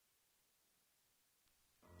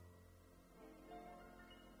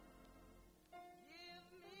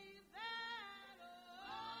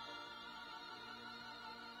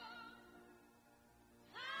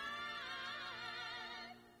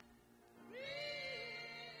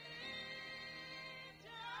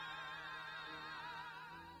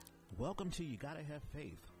Welcome to You Gotta Have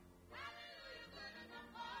Faith.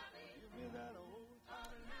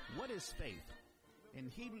 What is faith? In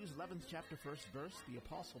Hebrews 11th chapter 1st verse, the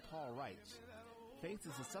Apostle Paul writes, faith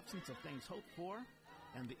is the substance of things hoped for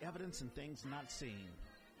and the evidence in things not seen.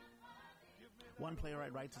 One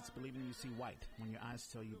playwright writes, it's believing you see white when your eyes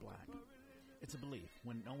tell you black. It's a belief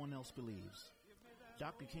when no one else believes.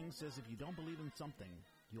 Dr. King says if you don't believe in something,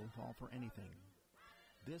 you'll fall for anything.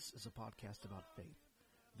 This is a podcast about faith.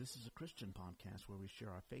 This is a Christian podcast where we share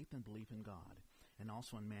our faith and belief in God and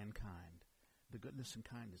also in mankind, the goodness and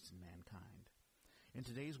kindness in mankind. In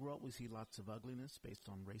today's world, we see lots of ugliness based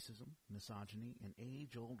on racism, misogyny, and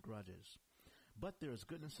age-old grudges. But there is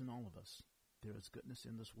goodness in all of us. There is goodness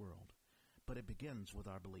in this world. But it begins with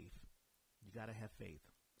our belief. You got to have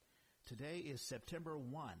faith. Today is September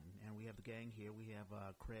 1, and we have the gang here. We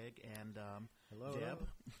have Craig and Hello. Deb.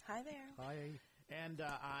 Hi there. Hi. And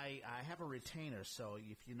I have a retainer, so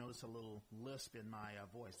if you notice a little lisp in my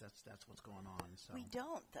voice, that's what's going on. So We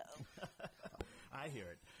don't, though. I hear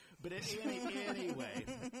it. But anyway,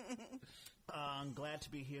 I'm glad to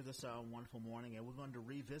be here this wonderful morning, and we're going to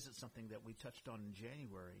revisit something that we touched on in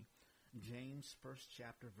January, James 1st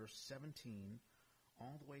chapter, verse 17,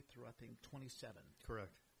 all the way through, I think, 27.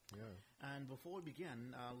 Correct. Yeah. And before we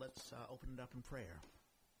begin, let's open it up in prayer.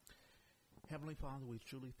 Heavenly Father, we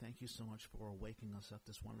truly thank you so much for waking us up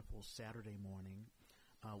this wonderful Saturday morning.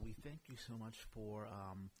 We thank you so much for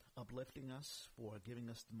uplifting us, for giving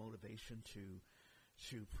us the motivation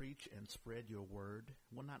to preach and spread your word.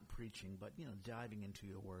 Well, not preaching, but, diving into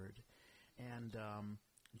your word. And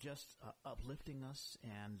just uplifting us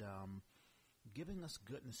and giving us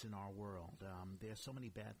goodness in our world. There are so many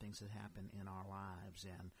bad things that happen in our lives,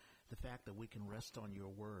 and the fact that we can rest on your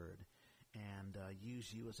word and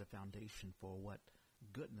use you as a foundation for what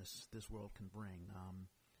goodness this world can bring.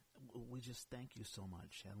 We just thank you so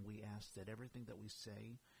much, and we ask that everything that we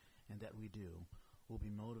say and that we do will be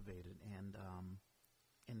motivated and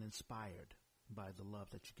inspired by the love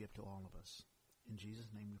that you give to all of us. In Jesus'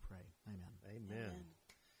 name we pray. Amen. Amen.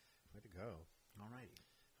 Way to go. All righty.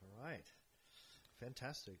 All right.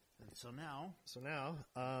 Fantastic. So now,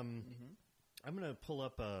 I'm going to pull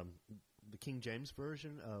up the King James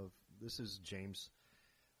version of, this is James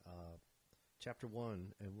chapter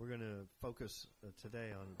 1, and we're going to focus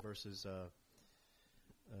today on verses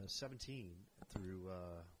 17 through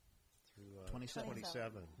 27.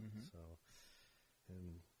 27. Mhm. So,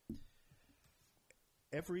 and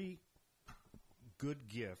every good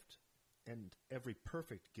gift and every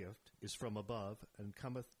perfect gift is from above and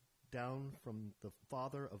cometh down from the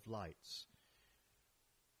Father of lights,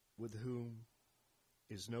 with whom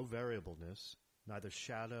is no variableness, neither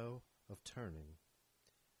shadow of turning.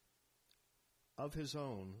 Of his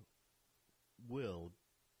own will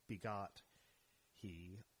begot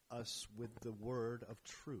he us with the word of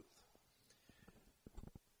truth,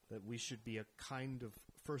 that we should be a kind of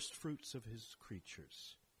first fruits of his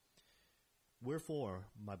creatures. Wherefore,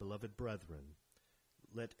 my beloved brethren,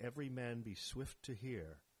 let every man be swift to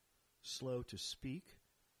hear, slow to speak,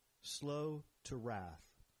 slow to wrath.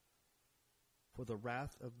 For the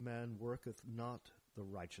wrath of man worketh not the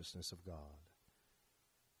righteousness of God.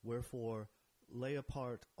 Wherefore, lay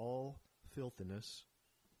apart all filthiness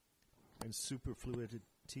and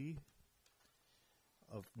superfluity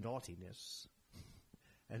of naughtiness,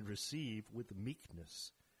 and receive with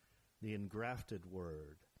meekness the engrafted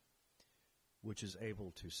word, which is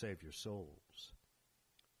able to save your souls.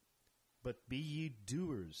 But be ye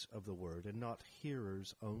doers of the word, and not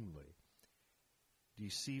hearers only,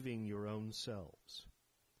 deceiving your own selves.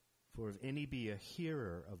 For if any be a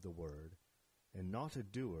hearer of the word, and not a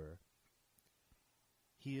doer,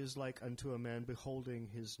 he is like unto a man beholding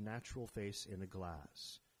his natural face in a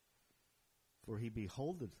glass. For he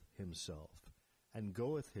beholdeth himself, and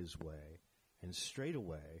goeth his way, and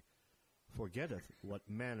straightway forgetteth what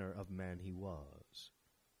manner of man he was.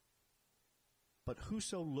 But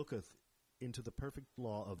whoso looketh into the perfect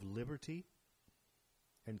law of liberty,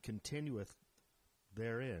 and continueth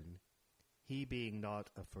therein, he being not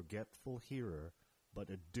a forgetful hearer, but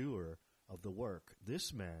a doer of the work,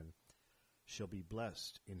 this man shall be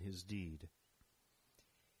blessed in his deed.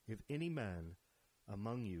 If any man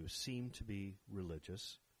among you seem to be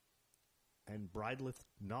religious, and bridleth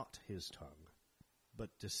not his tongue,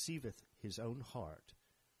 but deceiveth his own heart,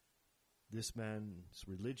 this man's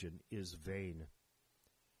religion is vain.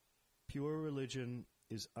 Pure religion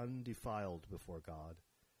is undefiled before God,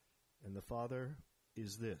 and the Father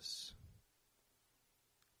is this,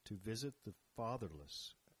 to visit the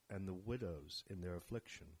fatherless and the widows in their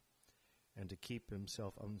affliction, and to keep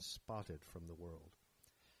himself unspotted from the world.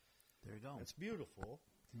 There you go. It's beautiful.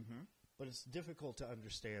 Mm-hmm. But it's difficult to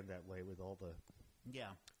understand that way with all the Yeah.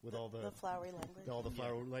 The flowery language. all the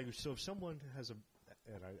flower language. So if someone has a,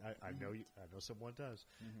 and I know I know someone does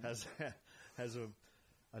has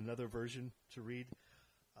another version to read,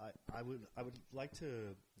 I would like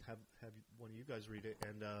to have one of you guys read it,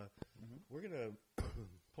 and we're gonna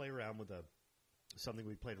play around with something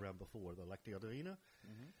we played around before, the Lectio Divina,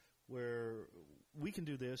 where we can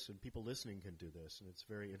do this and people listening can do this, and it's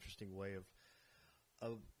a very interesting way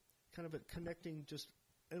of kind of connecting just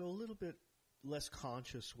in a little bit less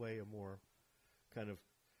conscious way, a more kind of,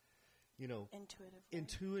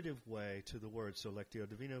 intuitive way to the word. So Lectio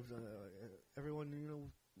Divina,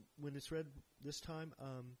 everyone, when it's read this time,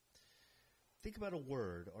 think about a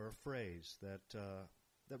word or a phrase that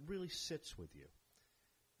really sits with you,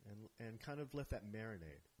 and kind of let that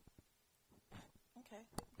marinate. Okay.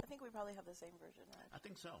 I think we probably have the same version, right? I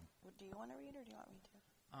think so. Do you want to read or do you want me to?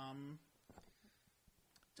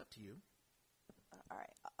 It's up to you. All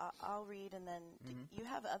right. I'll read, and then you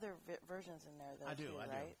have other versions in there, though, I do, too, I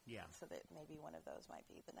do, right? yeah. So that maybe one of those might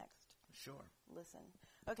be the next Sure. listen.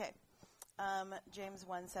 Okay. James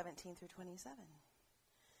 1:17 through 27.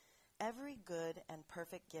 Every good and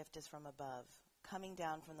perfect gift is from above, coming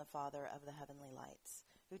down from the Father of the heavenly lights,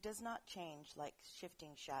 who does not change like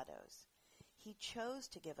shifting shadows. He chose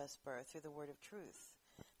to give us birth through the word of truth,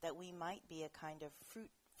 that we might be a kind of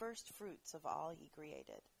first fruits of all he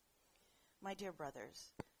created. My dear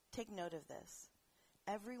brothers, take note of this.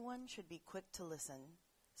 Everyone should be quick to listen,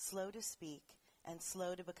 slow to speak, and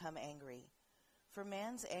slow to become angry. For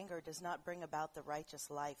man's anger does not bring about the righteous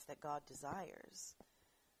life that God desires.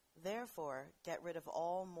 Therefore, get rid of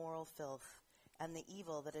all moral filth and the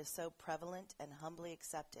evil that is so prevalent, and humbly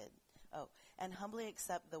accept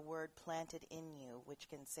the word planted in you, which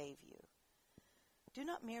can save you. Do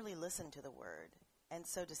not merely listen to the word, and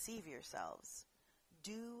so deceive yourselves.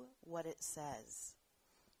 Do what it says.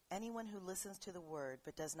 Anyone who listens to the word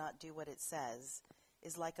but does not do what it says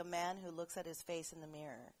is like a man who looks at his face in the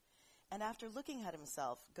mirror, and after looking at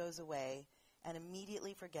himself goes away and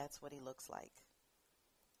immediately forgets what he looks like.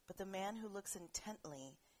 But the man who looks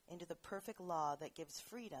intently into the perfect law that gives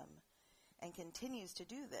freedom and continues to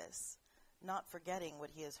do this, not forgetting what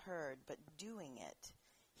he has heard but doing it,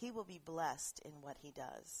 he will be blessed in what he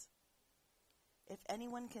does. If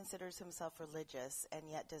anyone considers himself religious and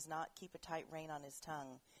yet does not keep a tight rein on his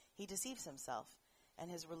tongue, he deceives himself,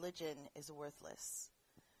 and his religion is worthless.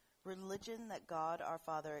 Religion that God our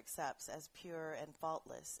Father accepts as pure and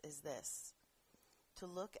faultless is this: to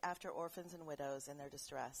look after orphans and widows in their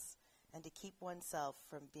distress, and to keep oneself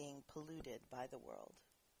from being polluted by the world.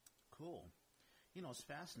 Cool. It's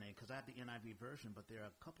fascinating because I have the NIV version, but there are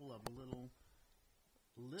a couple of little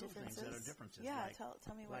things that are differences. Yeah, like,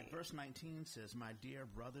 tell me what. Like verse 19 says, "My dear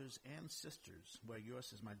brothers and sisters," where yours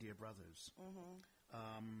says, "My dear brothers."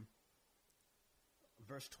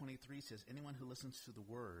 Verse 23 says, "Anyone who listens to the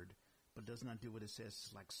word but does not do what it says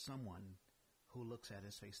is like someone who looks at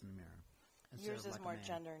his face in the mirror." Yours is more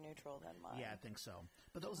gender neutral than mine. Yeah, I think so.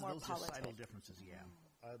 But those More are subtle differences, yeah.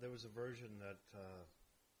 There was a version that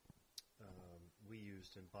we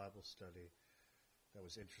used in Bible study that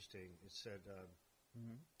was interesting. It said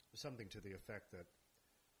something to the effect that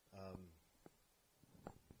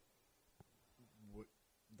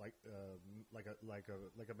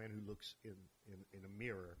like a man who looks in a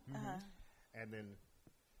mirror and then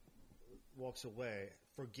walks away,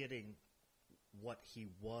 forgetting what he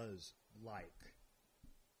was like.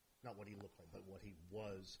 Not what he looked like, but what he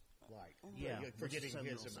was like. Yeah. Forgetting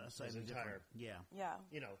his something entire,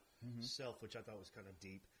 different. self, which I thought was kind of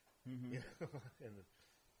deep.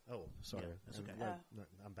 Sorry. Yeah, that's okay.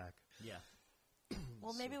 I'm back. Yeah.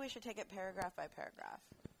 Well, maybe we should take it paragraph by paragraph.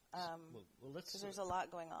 Let's. Because there's a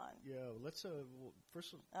lot going on. Yeah, let's.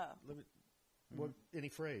 First, let me. Any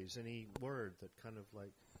phrase, any word that kind of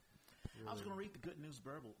like. Really, I was going to read the Good News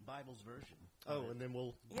Bible's version. And then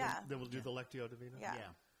we'll do the Lectio Divina.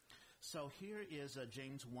 Yeah. So here is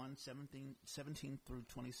James 1:17 through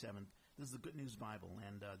 27. This is the Good News Bible,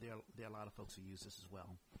 and there are a lot of folks who use this as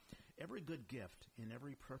well. "Every good gift and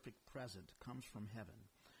every perfect present comes from heaven.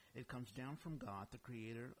 It comes down from God, the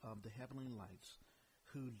creator of the heavenly lights,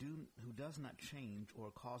 who does not change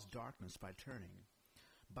or cause darkness by turning.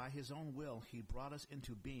 By his own will he brought us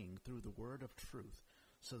into being through the word of truth,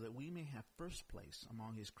 so that we may have first place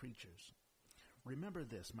among his creatures. Remember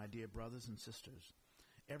this, my dear brothers and sisters.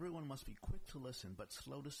 Everyone must be quick to listen, but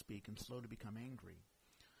slow to speak and slow to become angry.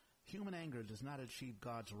 Human anger does not achieve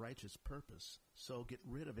God's righteous purpose, so get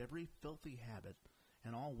rid of every filthy habit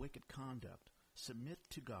and all wicked conduct. Submit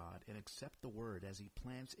to God and accept the word as he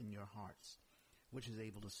plants in your hearts, which is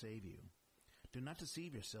able to save you. Do not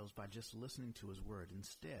deceive yourselves by just listening to his word.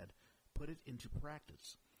 Instead, put it into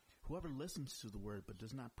practice. Whoever listens to the word but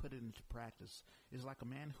does not put it into practice is like a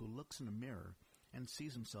man who looks in a mirror and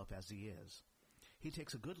sees himself as he is. He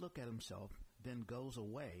takes a good look at himself, then goes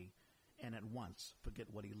away and at once forget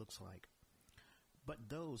what he looks like. But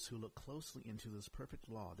those who look closely into this perfect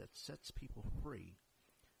law that sets people free,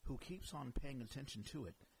 who keeps on paying attention to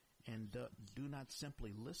it, and do not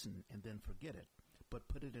simply listen and then forget it, but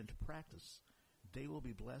put it into practice, they will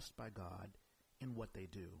be blessed by God in what they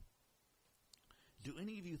do. Do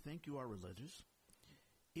any of you think you are religious?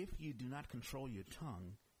 If you do not control your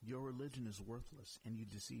tongue, your religion is worthless, and you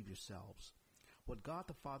deceive yourselves. What God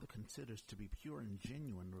the Father considers to be pure and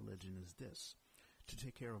genuine religion is this: to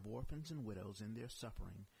take care of orphans and widows in their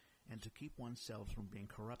suffering, and to keep oneself from being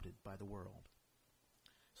corrupted by the world.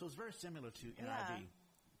 So it's very similar to NIV.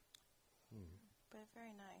 But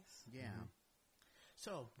very nice. Yeah.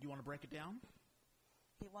 So, you want to break it down?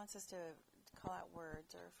 He wants us to call out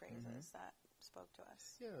words or phrases that spoke to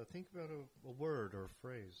us. Yeah, think about a word or a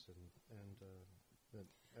phrase, and that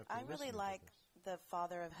after I really listening to like this. the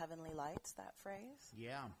Father of Heavenly Lights, that phrase.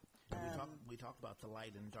 Yeah. We talked about the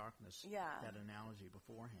light and darkness, Yeah. that analogy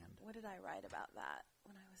beforehand. What did I write about that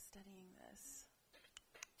when I was studying this?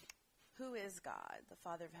 Who is God, the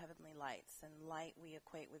Father of Heavenly Lights? And light we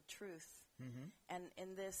equate with truth. And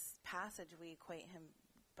in this passage, we equate him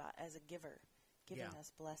as a giver, giving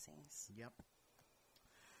us blessings. Yep.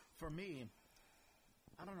 For me,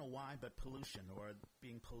 I don't know why, but pollution or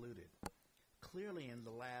being polluted. Clearly in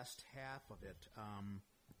the last half of it,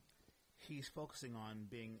 he's focusing on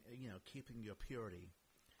being, keeping your purity.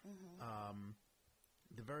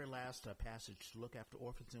 The very last passage, look after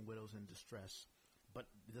orphans and widows in distress. But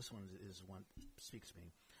this one is one speaks to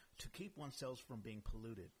me. To keep oneself from being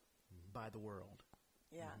polluted by the world.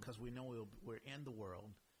 Yeah. Because we know we're in the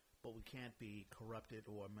world, but we can't be corrupted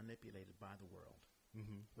or manipulated by the world. We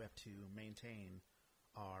have to maintain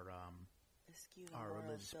our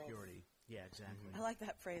religious filth. purity. Yeah, exactly. I like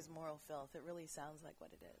that phrase, moral filth. It really sounds like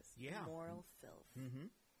what it is. Yeah. Moral filth.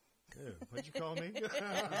 Ew, what'd you call me?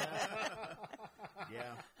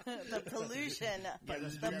 Yeah. The pollution.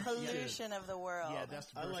 The pollution of the world. Yeah, that's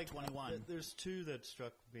verse 21. There's two that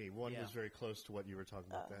struck me. One Yeah. was very close to what you were talking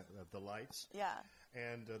about, the lights. Yeah.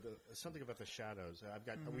 And something about the shadows. I've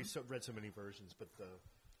got we read so many versions, but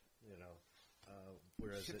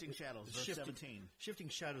whereas Shifting shadows, verse 17. Shifting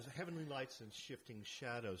shadows, heavenly lights and shifting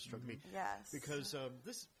shadows struck me. Yes. Because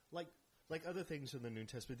this, like other things in the New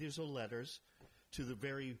Testament, these are letters to the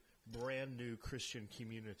very brand new Christian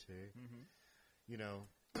community.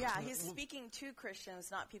 Yeah, he's speaking to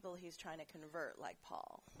Christians, not people he's trying to convert, like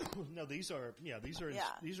Paul. No, these are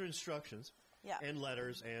instructions and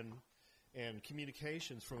letters and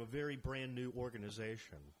communications from a very brand new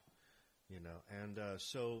organization, and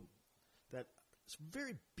so that it's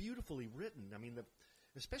very beautifully written. I mean,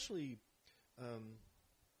 especially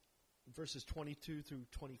verses 22 through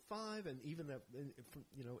 25, and even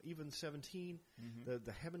even 17,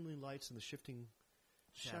 the heavenly lights and the shifting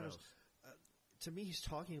shadows. To me, he's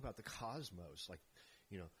talking about the cosmos, like,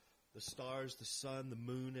 the stars, the sun, the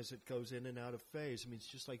moon as it goes in and out of phase. I mean, it's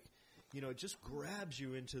just like, it just grabs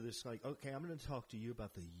you into this, like, okay, I'm going to talk to you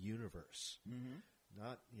about the universe.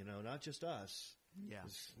 Not just us. Yeah.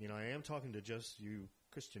 I am talking to just you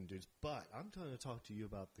Christian dudes, but I'm going to talk to you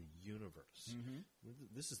about the universe.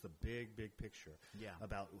 This is the big, big picture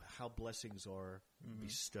about how blessings are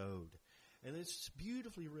bestowed. And it's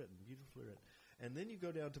beautifully written, And then you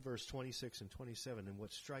go down to verse 26 and 27, and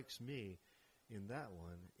what strikes me in that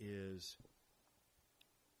one is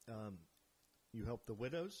you help the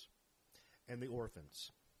widows and the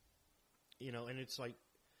orphans. And it's like,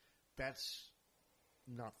 that's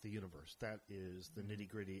not the universe. That is the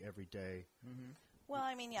nitty-gritty everyday. Well,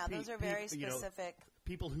 I mean, those are very specific.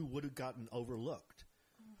 People who would have gotten overlooked,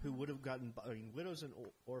 who would have gotten, widows and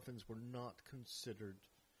orphans were not considered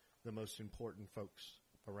the most important folks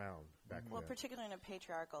around back then. Well, particularly in a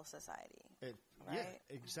patriarchal society. Right? Yeah,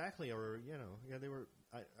 exactly. Or, they were,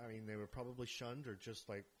 they were probably shunned or just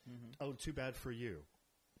like, oh, too bad for you.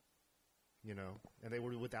 And they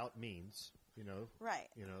were without means, Right.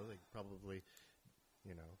 They probably,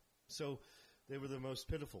 so they were the most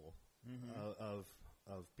pitiful of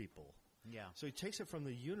people. Yeah. So he takes it from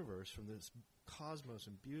the universe, from this cosmos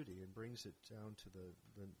and beauty, and brings it down to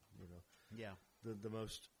the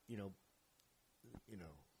most,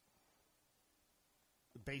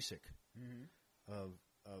 basic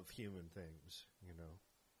of human things,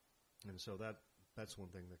 And so that's one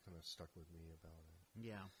thing that kind of stuck with me about it.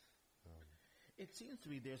 Yeah. It seems to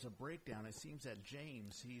me there's a breakdown. It seems that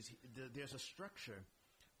James, there's a structure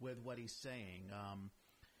with what he's saying.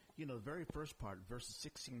 The very first part, verses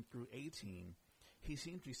 16 through 18, he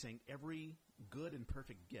seems to be saying every good and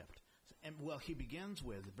perfect gift. And, well, he begins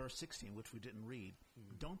with verse 16, which we didn't read.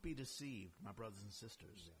 Don't be deceived, my brothers and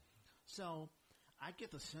sisters. Yeah. So I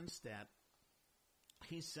get the sense that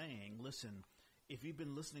he's saying, listen, if you've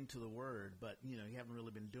been listening to the word, but, you haven't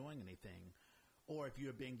really been doing anything, or if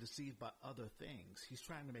you're being deceived by other things, he's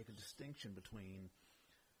trying to make a distinction between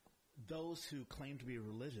those who claim to be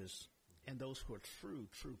religious and those who are true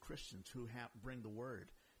Christians who bring the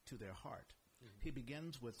word to their heart. He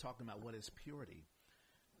begins with talking about what is purity.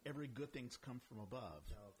 Every good thing's come from above.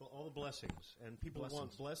 For all the blessings. And people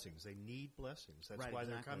want blessings. They need blessings. That's why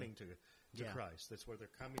they're coming to Christ. That's why they're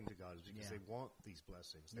coming to God, is because they want these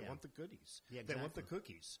blessings. They want the goodies. Yeah, exactly. They want the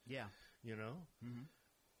cookies. Yeah. Mm-hmm.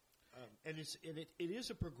 And it is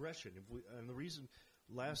a progression. And the reason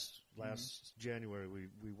last January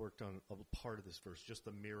we worked on a part of this verse, just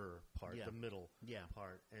the mirror part, the middle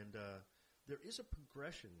part. And there is a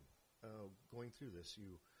progression going through this.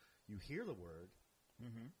 You hear the word,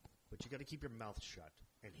 but you got to keep your mouth shut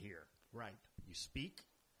and hear. Right. You speak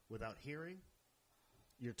without hearing,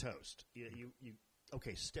 you're toast.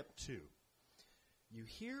 Okay, step 2. You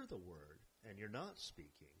hear the word and you're not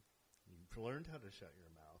speaking. You've learned how to shut your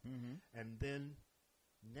mouth. And then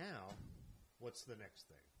now, what's the next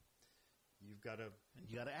thing? You got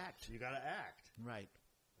to act. You got to act. Right.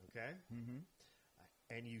 Okay?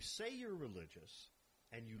 And you say you're religious,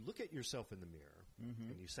 and you look at yourself in the mirror,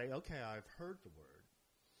 and you say, okay, I've heard the word,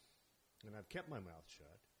 and I've kept my mouth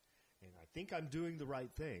shut, and I think I'm doing the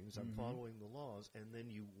right things, I'm following the laws, and then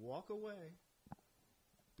you walk away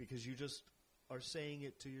because you just are saying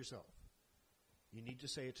it to yourself. You need to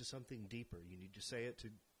say it to something deeper. You need to say it to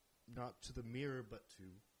not to the mirror, but to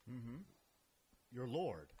your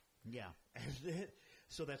Lord. Yeah. And then,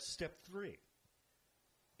 so that's step 3.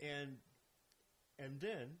 And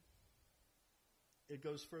then it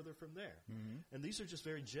goes further from there. And these are just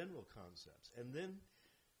very general concepts. And then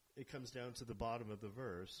it comes down to the bottom of the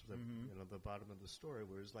verse, the bottom of the story,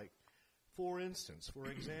 where it's like, for instance, for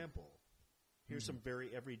example, here's some very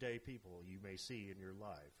everyday people you may see in your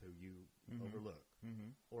life who you overlook.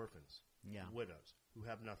 Orphans, widows, who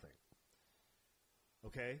have nothing.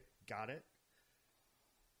 Okay, got it?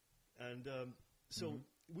 And so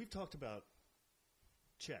we've talked about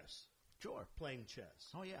chess. Sure. Playing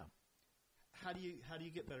chess. Oh, yeah. How do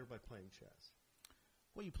you get better by playing chess?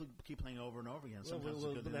 Well, you keep playing over and over again. Sometimes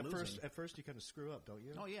it's good than losing. At first you kind of screw up, don't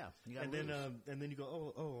you? Oh, yeah. You and then you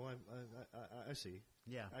go, I see.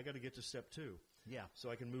 Yeah. I got to get to step 2. Yeah.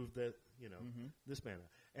 So I can move this manner.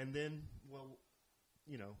 And then,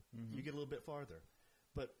 you get a little bit farther.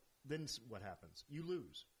 But then what happens? You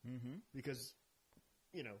lose. Because,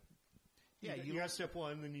 you got step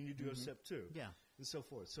 1, then you need to go step 2. Yeah. And so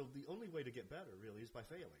forth. So the only way to get better, really, is by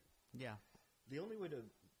failing. Yeah. The only way to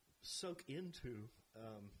soak into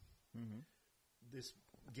this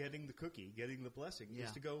getting the cookie, getting the blessing,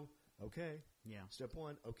 is to go, okay, step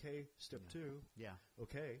 1, okay, step 2,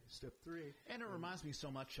 okay, step 3. And it reminds me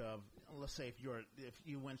so much of, let's say if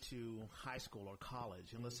you went to high school or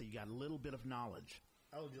college, and let's say you got a little bit of knowledge,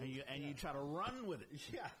 you try to run with it.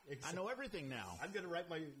 Yeah, exactly. I know everything now. I'm going to write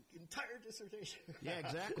my entire dissertation. Yeah,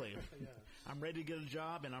 exactly. I'm ready to get a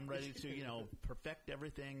job, and I'm ready to, perfect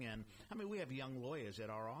everything. And I mean, we have young lawyers at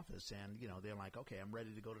our office, and they're like, okay, I'm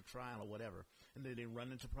ready to go to trial or whatever, and then they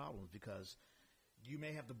run into problems because you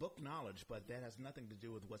may have the book knowledge, but that has nothing to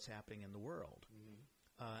do with what's happening in the world.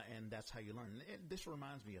 And that's how you learn. And this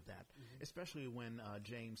reminds me of that, especially when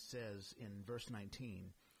James says in verse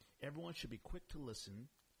 19, everyone should be quick to listen,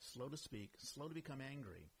 slow to speak, slow to become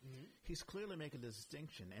angry. He's clearly making the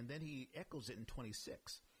distinction, and then he echoes it in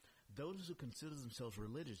 26. Those who consider themselves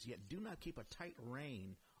religious yet do not keep a tight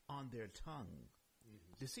rein on their tongue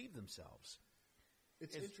deceive themselves.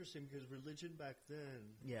 It's interesting because religion back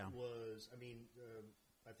then was,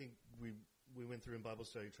 I think we went through in Bible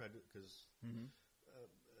study, because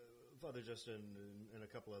Father Justin and a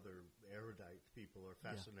couple other erudite people are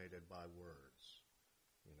fascinated by words.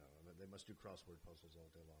 They must do crossword puzzles all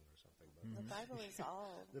day long or something. But the Bible is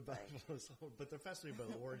all. The Bible is all, but they're fascinated by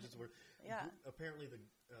the origins of the word. Yeah. Apparently, the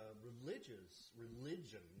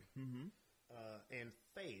religion and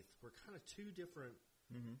faith were kind of two different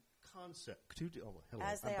concepts.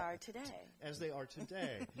 As they are today. As they are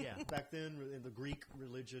today. Back then, in the Greek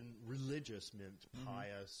religion, religious meant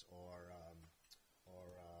pious or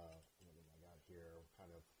what have I got here? Kind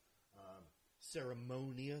of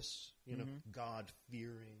ceremonious,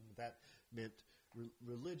 God-fearing. That meant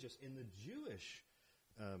religious. In the Jewish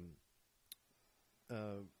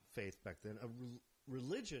faith back then, a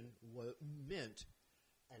religion meant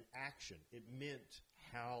an action. It meant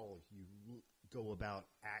how you go about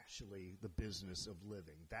actually the business of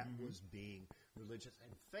living. That was being religious.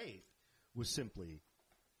 And faith was simply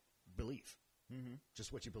belief.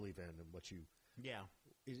 Just what you believe in and what you... Yeah.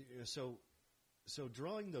 So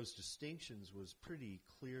drawing those distinctions was pretty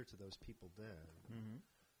clear to those people then.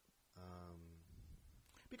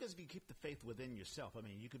 Because if you keep the faith within yourself, I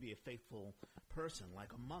mean, you could be a faithful person,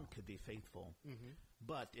 like a monk could be faithful.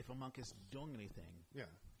 But if a monk isn't doing anything,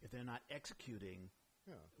 if they're not executing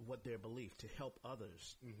what their belief to help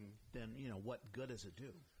others, then, what good does it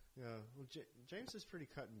do? Yeah, well, James is pretty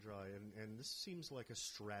cut and dry, and this seems like a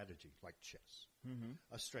strategy, like chess.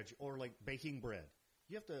 A strategy, or like baking bread.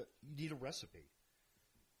 You need a recipe.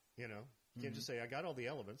 You can't just say, I got all the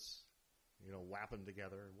elements, whap them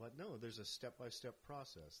together and what. No, there's a step-by-step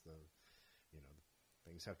process.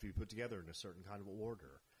 Things have to be put together in a certain kind of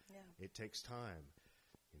order. Yeah. It takes time.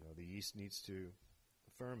 The yeast needs to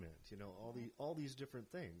ferment. All these different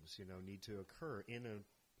things, need to occur in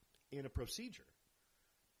a procedure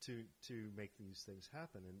to make these things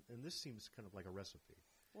happen. And this seems kind of like a recipe.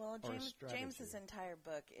 Well, James's entire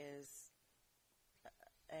book is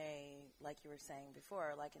like you were saying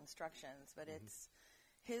before, like instructions, but it's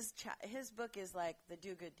his book is like the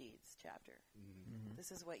do good deeds chapter.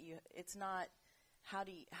 This is it's not how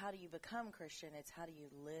do you become Christian, it's how do you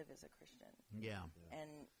live as a Christian. Yeah. And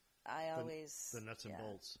I always the nuts and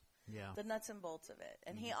bolts. Yeah. The nuts and bolts of it.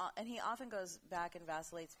 And he often goes back and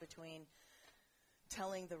vacillates between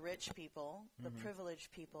telling the rich people, the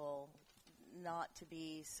privileged people, not to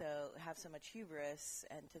have so much hubris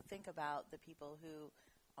and to think about the people who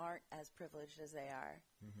aren't as privileged as they are.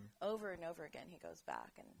 Over and over again he goes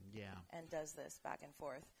back and does this back and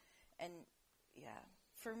forth. And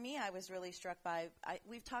for me, I was really struck by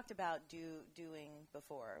we've talked about doing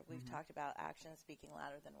before. We've talked about actions speaking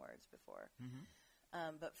louder than words before.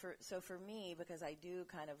 But for me, because I do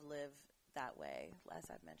kind of live that way, as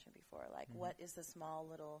I've mentioned before, like what is the small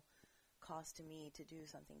little cost to me to do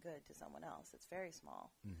something good to someone else? It's very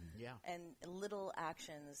small. Yeah. And little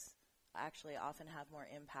actions actually often have more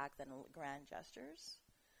impact than grand gestures,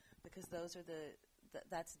 because those are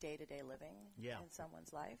that's day-to-day living in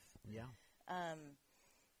someone's life. Yeah.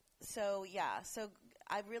 So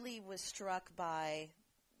I really was struck by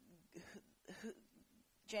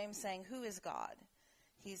James saying, who is God?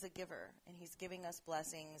 He's a giver, and he's giving us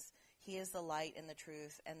blessings. He is the light and the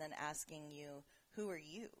truth, and then asking you, who are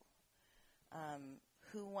you?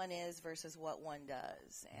 Who one is versus what one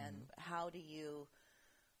does, and how do you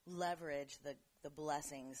leverage the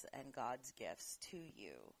blessings and God's gifts to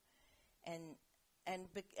you? And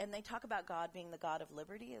they talk about God being the God of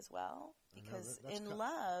liberty as well, because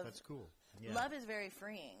love, that's cool. Yeah. Love is very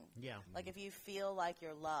freeing. Yeah. Like if you feel like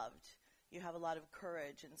you're loved, you have a lot of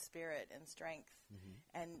courage and spirit and strength,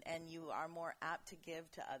 and you are more apt to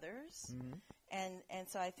give to others. And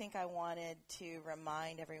so I think I wanted to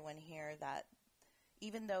remind everyone here that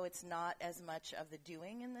even though it's not as much of the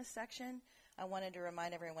doing in this section, I wanted to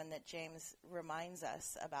remind everyone that James reminds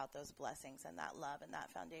us about those blessings and that love and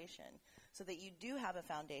that foundation, so that you do have a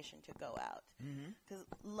foundation to go out. Because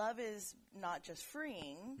love is not just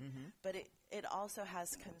freeing, but it also has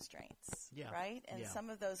constraints, right? And some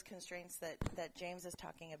of those constraints that James is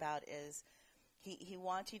talking about is he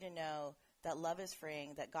wants you to know that love is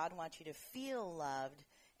freeing, that God wants you to feel loved,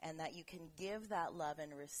 and that you can give that love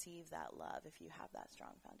and receive that love if you have that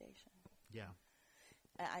strong foundation. Yeah.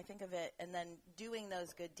 I think of it, and then doing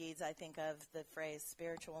those good deeds, I think of the phrase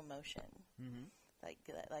spiritual motion.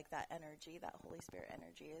 Like that energy, that Holy Spirit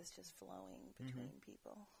energy is just flowing between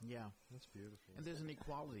people. Yeah. That's beautiful. And there's an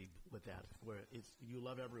equality with that, where you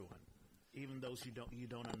love everyone, even those you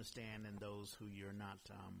don't understand, and those who you're not.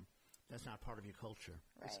 That's not part of your culture.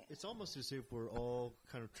 Right. It's almost as if we're all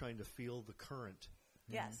kind of trying to feel the current.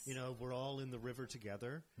 Yes. We're all in the river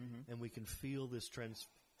together, and we can feel this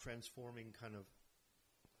transforming kind of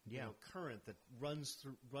current that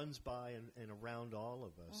runs by and around all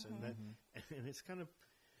of us, and it's kind of.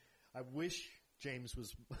 I wish James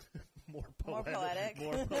was more poetic.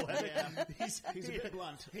 More poetic. He's a bit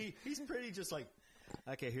blunt. He's pretty just like,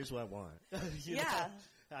 okay, here's what I want.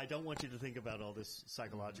 I don't want you to think about all this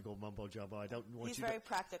psychological mumbo jumbo. I don't want He's you. Very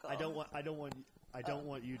practical. I don't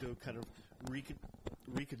want you to kind of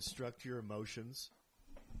reconstruct your emotions.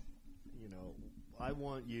 I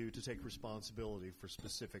want you to take responsibility for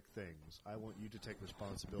specific things. I want you to take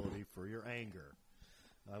responsibility for your anger.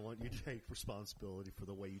 I want you to take responsibility for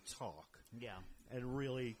the way you talk. Yeah. And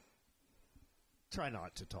really try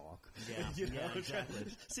not to talk. Yeah. Exactly.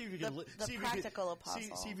 See if you can the practical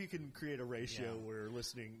apostle. See if you can create a ratio where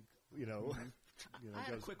listening, I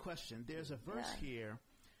have a quick question. There's a verse here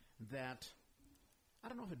that I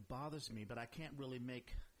don't know if it bothers me, but I can't really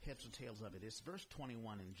make heads or tails of it. It's verse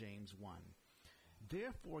 21 in James 1.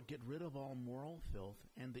 Therefore get rid of all moral filth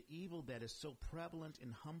and the evil that is so prevalent,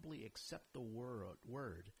 and humbly accept the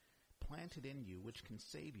word planted in you, which can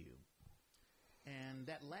save you. And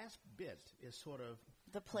that last bit is sort of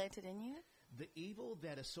The planted in you? the evil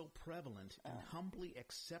that is so prevalent, and humbly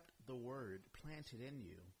accept the word planted in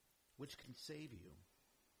you, which can save you.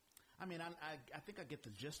 I mean, I think I get the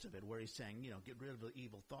gist of it, where he's saying, get rid of the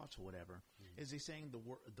evil thoughts or whatever. Mm-hmm. Is he saying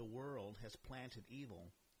the world has planted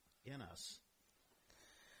evil in us?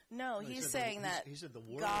 No, he's saying that he said the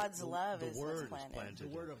word, God's love the is word what's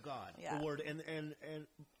planted. The word of God. Yeah. The word, and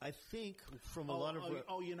I think from a lot of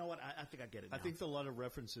you know what? I think I get it now. I think a lot of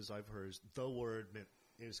references I've heard, the word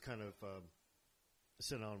is kind of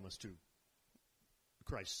synonymous to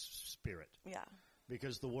Christ's spirit. Yeah.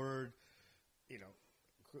 Because the word,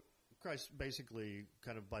 Christ basically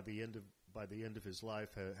kind of by the end of his life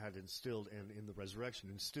had instilled, and in the resurrection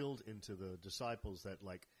instilled into the disciples that,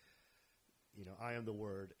 like, I am the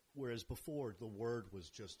word, whereas before the word was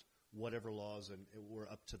just whatever laws and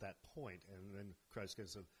were up to that point, and then Christ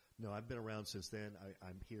says, no, I've been around since then,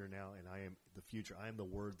 I'm here now, and I am the future. I am the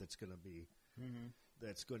word that's going to be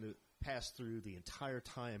that's going to pass through the entire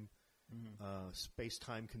time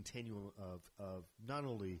space-time continuum of not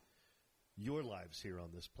only your lives here on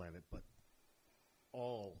this planet, but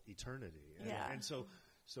all eternity. And so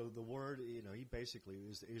the word, he basically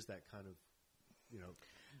is that kind of,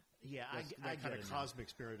 I kind of cosmic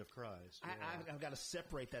spirit of Christ. I've got to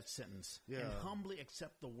separate that sentence Yeah. and humbly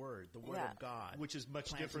accept the word of God, which is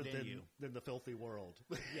much different than the filthy world.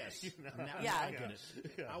 Yes. Yeah. I get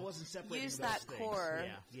it. Yeah. I wasn't separating Use those that things. core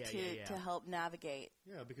Yeah. to help navigate.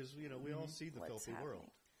 Yeah, because we all see the What's filthy happening.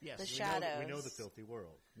 world. Yes. The we shadows. We know the filthy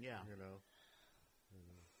world. Yeah.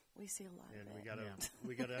 We see a lot And of it.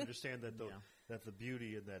 we got to understand that that the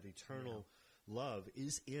beauty and that eternal love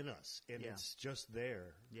is in us, and it's just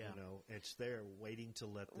there. Yeah. It's there, waiting to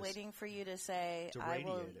let this, Waiting for you to say, to I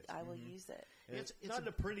will radiate it. I will use it. and It's not in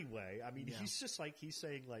a pretty way. I mean, he's just like he's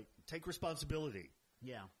saying, like, take responsibility,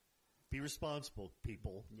 Yeah. be responsible,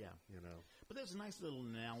 people. Yeah. But there's a nice little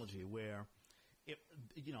analogy where,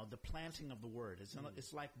 the planting of the word.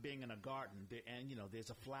 It's like being in a garden, and there's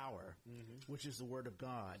a flower, which is the word of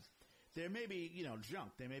God. There may be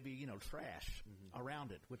junk. There may be trash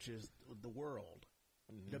around it, which is the world,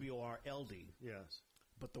 WRLD. Yes,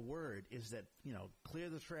 But the word is that clear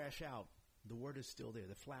the trash out. The word is still there.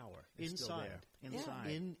 The flower is still Inside. there.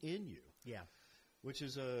 Inside. in you. Yeah. Which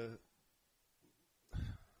is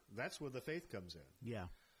that's where the faith comes in. Yeah.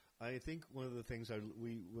 I think one of the things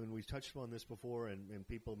when we touched on this before, and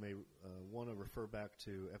people may want to refer back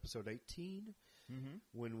to episode 18,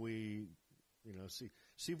 when we,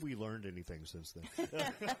 see if we learned anything since then.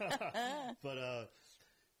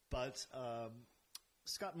 But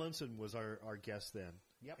Scott Munson was our guest then.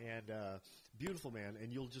 Yep. And beautiful man,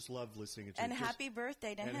 and you'll just love listening to And him. happy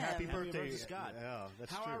birthday to And him. happy Happy birthday, birthday, Scott. Yeah,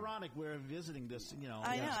 that's How true. ironic we're visiting this, I know,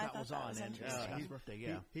 I Scott thought was that on, was and interesting. Scott's birthday,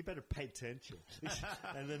 yeah. He better pay attention.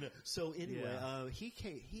 And then, so anyway,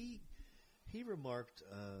 he remarked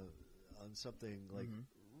on something like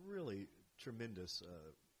really tremendous.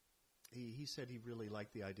 He said he really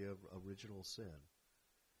liked the idea of original sin.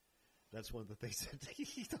 That's one of the things that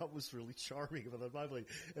he thought was really charming about the Bible.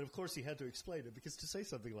 And of course he had to explain it, because to say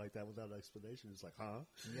something like that without an explanation is like, huh?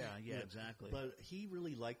 Yeah, exactly. But he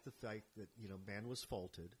really liked the fact that, man was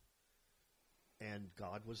faulted and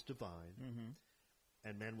God was divine,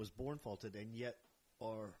 and man was born faulted, and yet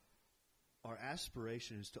our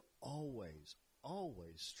aspiration is to always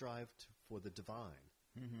strive for the divine.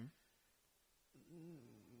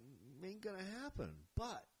 Ain't gonna happen,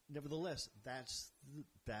 but nevertheless, that's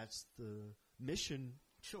the mission.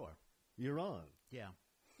 Sure. You're on. Yeah.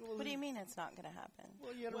 What do you mean it's not going to happen?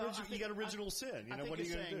 Well, you got original sin. What are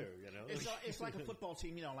you going to do? It's like a football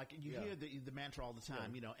team. Like you hear the mantra all the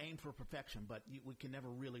time. Aim for perfection, but we can never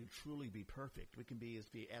really truly be perfect. We can be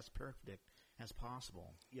as perfect as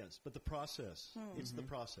possible. Yes, but the process. It's the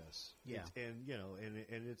process. Yeah. And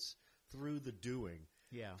it's through the doing.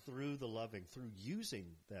 Yeah. Through the loving, through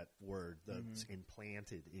using that word that's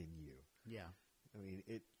implanted in you. Yeah. I mean,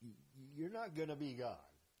 you're not going to be God.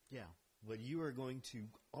 Yeah. But you are going to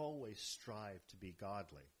always strive to be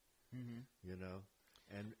godly. And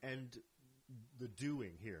the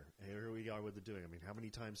doing here we are with the doing. I mean, how many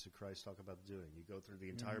times did Christ talk about the doing? You go through the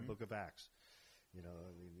entire book of Acts.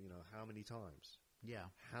 How many times? Yeah.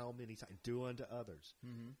 How many times? Do unto others.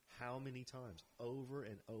 How many times? Over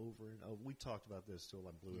and over and over. We talked about this till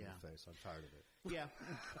I'm blue in the face. I'm tired of it. Yeah.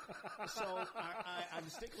 So I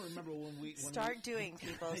distinctly remember when we Start doing,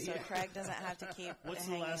 people, so Craig doesn't have to keep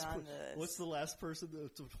hanging on this. What's the last person? The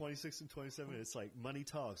 26 and 27. It's like money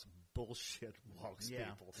talks, bullshit walks.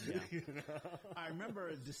 People. Yeah. You know? I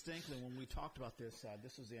remember distinctly when we talked about this.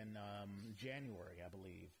 This was in January, I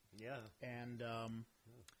believe. Yeah. And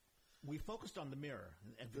we focused on the mirror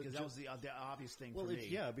because that was the obvious thing for me.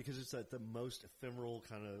 Yeah, because it's the most ephemeral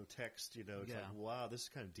kind of text. You know, it's like, wow, this is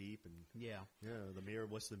kind of deep. And the mirror.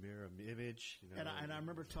 What's the mirror? Image. You know, and I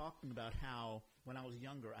remember talking about how when I was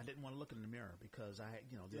younger, I didn't want to look in the mirror because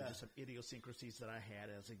there were just some idiosyncrasies that I had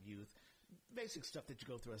as a youth. Basic stuff that you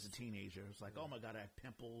go through as a teenager. It's like, oh my God, I have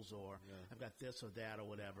pimples, or I've got this or that, or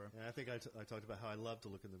whatever. And I think I talked about how I love to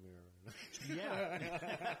look in the mirror. Yeah.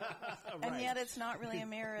 Right. And yet it's not really a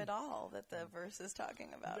mirror at all that the verse is talking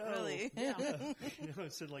about, really. Yeah.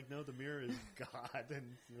 It said no, the mirror is God,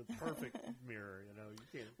 and the perfect mirror,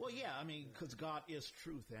 you can't. Well, yeah, I mean, because God is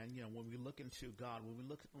truth, and, when we look into God,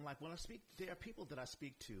 when I speak, there are people that I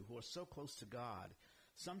speak to who are so close to God,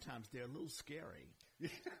 sometimes they're a little scary.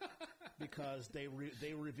 Because they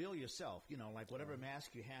reveal yourself, whatever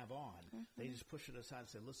mask you have on, they just push it aside and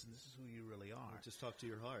say, listen, this is who you really are. Just talk to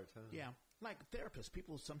your heart, huh? Yeah, like therapists.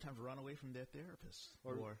 People sometimes run away from their therapists.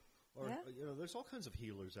 Or there's all kinds of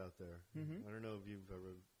healers out there. I don't know if you've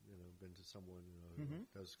ever, been to someone, who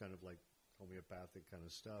does kind of like homeopathic kind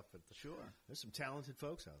of stuff. But sure. There's some talented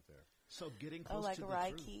folks out there. So getting close to the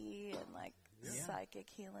Reiki truth. and psychic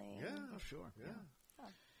healing. Yeah. Oh, sure. Yeah.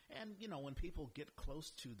 And, when people get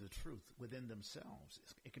close to the truth within themselves,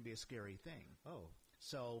 it can be a scary thing. Oh.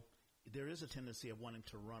 So there is a tendency of wanting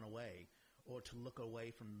to run away or to look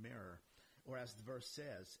away from the mirror. Or as the verse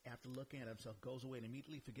says, after looking at himself, goes away and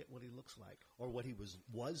immediately forget what he looks like. Or what he was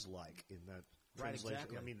like in that translation. Right,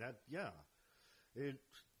 exactly. I mean,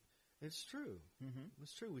 it's true.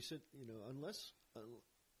 It's true. We said, unless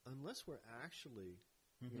we're actually,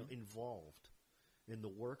 involved in the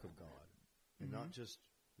work of God and not just,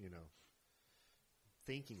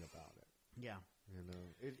 thinking about it. Yeah.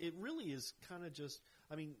 It really is kind of just,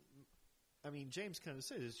 I mean, James kind of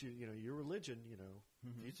says, your religion,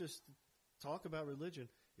 you just talk about religion,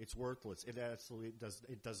 it's worthless. It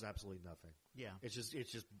does absolutely nothing. Yeah. It's just,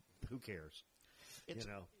 who cares?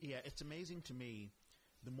 Yeah, it's amazing to me,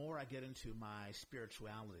 the more I get into my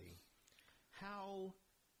spirituality, how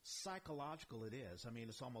psychological it is. I mean,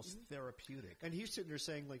 it's almost therapeutic. And he's sitting there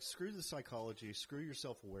saying, screw the psychology, screw your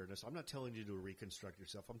self-awareness. I'm not telling you to reconstruct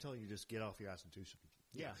yourself. I'm telling you just get off your ass and do something.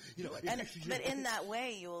 But in that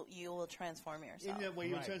way, you will transform yourself. In that way,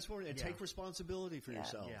 you'll transform and take responsibility for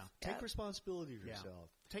yourself. Yeah. Take responsibility for yourself.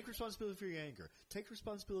 Take responsibility for your anger. Take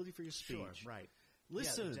responsibility for your speech. Sure, right.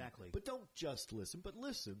 Listen, exactly. But don't just listen. But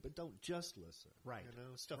listen, but don't just listen. Right.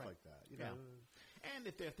 Stuff like that. And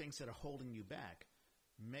if there are things that are holding you back,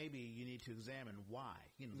 maybe you need to examine why.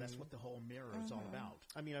 That's what the whole mirror is all about.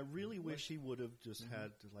 I mean, I really wish he would have just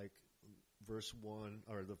had verse 1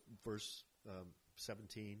 or the verse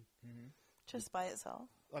 17. Just by itself.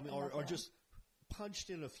 I mean, or just punched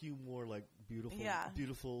in a few more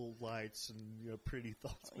beautiful lights and pretty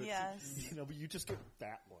thoughts. But, but you just get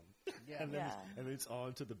that one. Yeah. And it's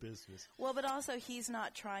on to the business. Well, but also he's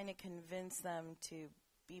not trying to convince them to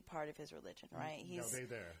be part of his religion, right? They're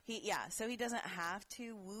there. So he doesn't have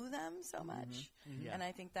to woo them so much. And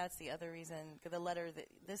I think that's the other reason.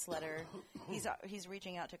 This letter, he's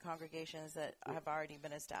reaching out to congregations that have already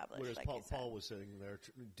been established. Whereas Paul was sitting there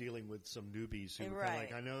dealing with some newbies who were kind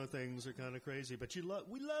of I know things are kind of crazy, but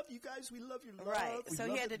we love you guys. We love your love. Right. So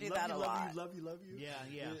he had to do that a lot. Love you.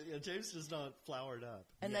 Yeah. James is not flowered up.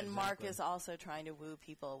 And then Mark is also trying to woo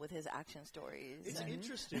people with his action stories. It's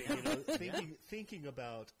interesting, thinking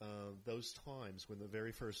about those times when the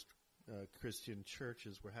very first Christian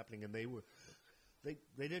churches were happening, and they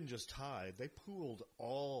didn't just tithe; they pooled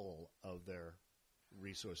all of their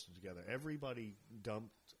resources together. Everybody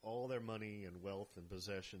dumped all their money and wealth and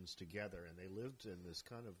possessions together, and they lived in this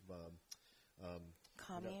kind of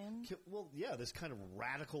commune. This kind of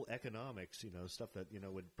radical economics, stuff that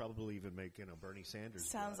would probably even make Bernie Sanders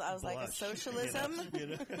sounds. blush, I was like a socialism.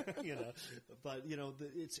 But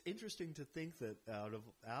it's interesting to think that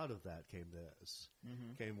out of that came this,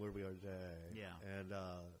 came where we are today. Yeah, and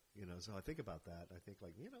so I think about that. I think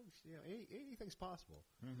anything's possible.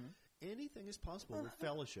 Anything is possible with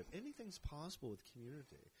fellowship. Anything's possible with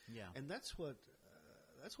community. Yeah, and that's what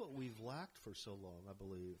we've lacked for so long, I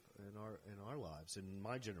believe, in our lives, in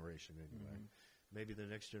my generation anyway. maybe the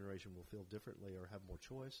next generation will feel differently or have more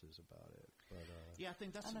choices about it. But I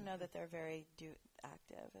think that's. I don't know that they're very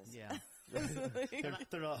active. Yeah.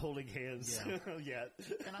 they're not holding hands yet.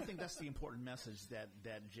 And I think that's the important message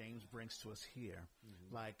that James brings to us here.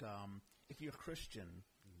 Mm-hmm. Like, if you're a Christian,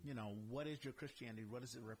 you know, what is your Christianity? What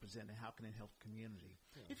does it represent? And how can it help the community?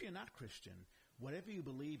 Yeah. If you're not Christian, whatever you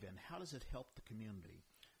believe in, how does it help the community?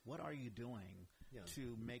 What are you doing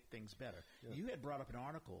to make things better? Yeah. You had brought up an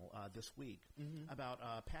article this week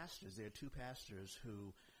about pastors. There are two pastors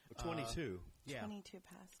who... 22. 22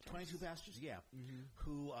 pastors. 22 pastors,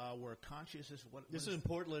 who were conscientious. This is in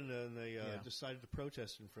Portland, and they decided to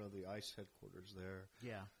protest in front of the ICE headquarters there.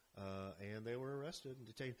 Yeah. And they were arrested and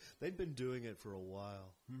detained. They'd been doing it for a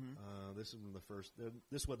while. This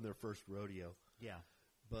wasn't their first rodeo. Yeah.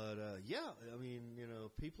 But, I mean, you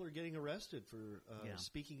know, people are getting arrested for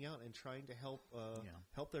speaking out and trying to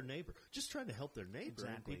help their neighbor. Just trying to help their neighbor.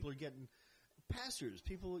 Exactly. And people are getting pastors,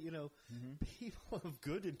 people, you know, people of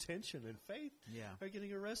good intention and faith are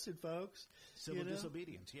getting arrested, folks. Civil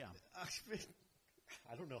disobedience,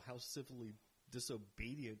 I don't know how civilly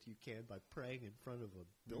disobedient you can by praying in front of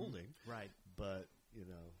a building. Right. But, you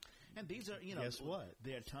know. And these are, you know. Guess what?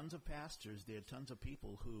 There are tons of pastors, there are tons of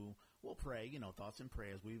people who will pray, you know, thoughts and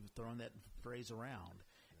prayers. We've thrown that phrase around.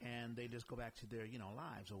 And they just go back to their, you know,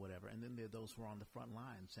 lives or whatever. And then there are those who are on the front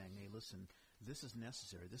line saying, hey, listen, this is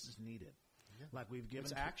necessary. This is needed. Yeah. Like we've given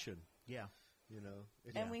it's action. Yeah. You know.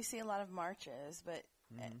 And we see a lot of marches, but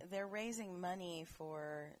they're raising money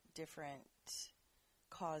for different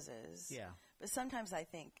causes. Yeah. But sometimes I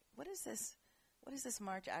think, what is this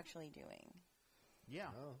march actually doing? Yeah.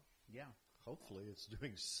 Oh. Yeah. Hopefully it's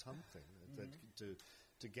doing something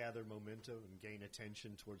to gather momentum and gain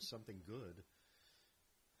attention towards something good.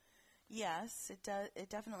 Yes, it does. It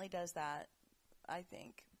definitely does that, I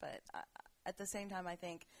think. But at the same time, I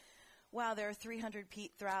think, wow, there are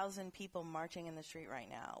 300,000 people marching in the street right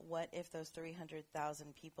now. What if those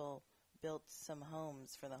 300,000 people built some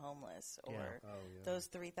homes for the homeless, or those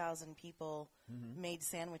 3,000 people made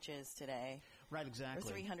sandwiches today? Right,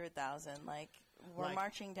 exactly. Or 300,000. Like, we're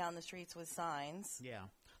marching down the streets with signs. Yeah.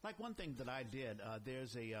 Like one thing that I did,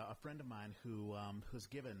 there's a friend of mine who's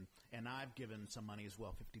given, and I've given some money as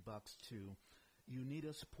well, $50 to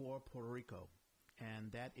Unidas por Puerto Rico,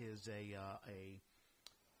 and that is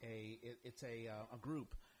it's a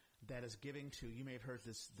group that is giving to. You may have heard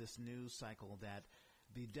this news cycle that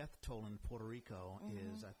the death toll in Puerto Rico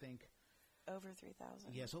is, I think, over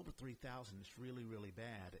 3,000. Yes, over 3,000. It's really, really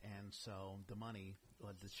bad, and so the money,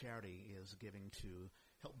 the charity is giving to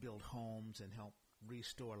help build homes and help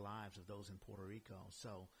restore lives of those in Puerto Rico.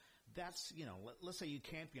 So that's, you know, let's say you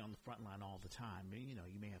can't be on the front line all the time. I mean, you know,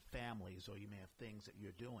 you may have families or you may have things that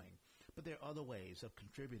you're doing, but there are other ways of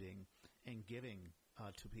contributing and giving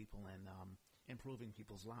to people and improving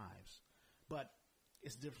people's lives. But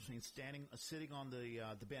it's the difference between sitting on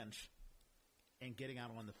the bench and getting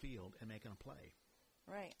out on the field and making a play.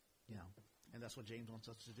 Right. You know, and that's what James wants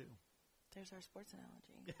us to do. There's our sports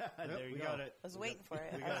analogy. There you go. Got it. I was waiting for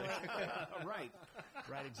it. Right,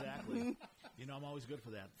 exactly. You know, I'm always good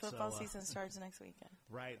for that. Football season starts next weekend.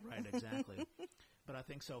 Right, exactly. But I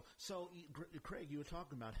think so. So, Craig, you were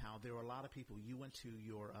talking about how there were a lot of people. You went to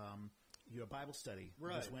your Bible study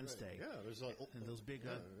this Wednesday. Right. Yeah, there's those big.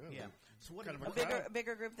 So what kind of a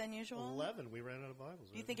bigger group than usual? 11. We ran out of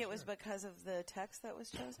Bibles. You think it was because of the text that was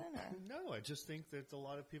chosen? Or? No, I just think that a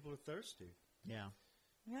lot of people are thirsty. Yeah.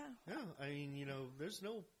 Yeah. I mean, you know, there's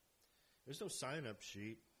no sign-up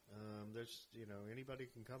sheet. There's, you know, anybody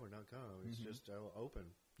can come or not come. It's just open.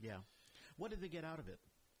 Yeah. What did they get out of it?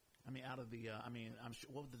 I mean, out of the, I'm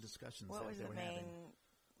sure, what were the discussions what that was they the were main having?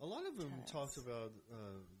 A lot of them talked about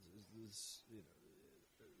this, you know,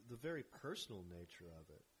 the very personal nature of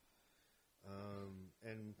it,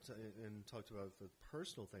 and talked about the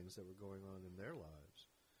personal things that were going on in their lives.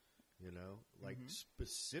 You know, like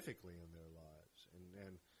specifically in their lives,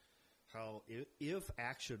 and how if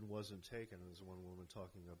action wasn't taken, as one woman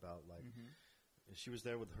talking about, like she was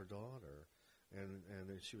there with her daughter, and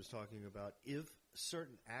she was talking about if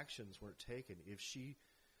certain actions weren't taken, if she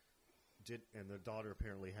did, and the daughter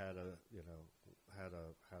apparently had a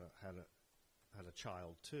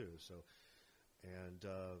child too, so and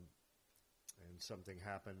something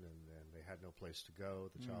happened, and they had no place to go,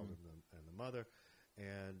 the child and the mother,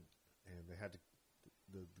 and they had to,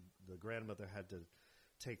 the grandmother had to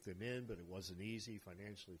take them in, but it wasn't easy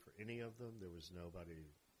financially for any of them. There was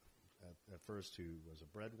nobody at first who was a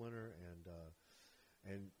breadwinner,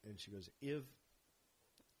 and she goes, if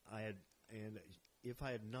I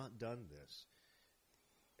had not done this,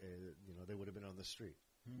 you know, they would have been on the street.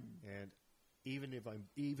 And even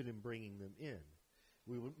in bringing them in,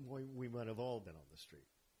 we might have all been on the street.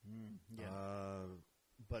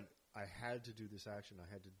 But I had to do this action.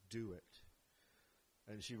 I had to do it.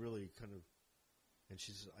 And she really and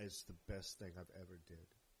she's, it's the best thing I've ever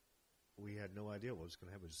did. We had no idea what was going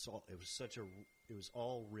to happen. It was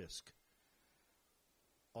all risk.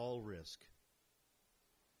 All risk.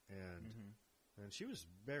 And she was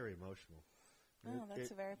very emotional. Oh, that's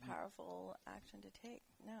a very powerful action to take.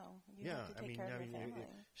 No, you have to take care of your family.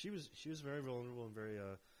 She was very vulnerable and very,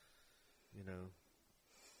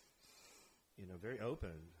 very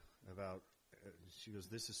open about. She goes,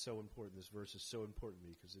 "This is so important. This verse is so important to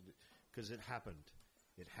me because it happened.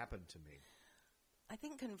 It happened to me." I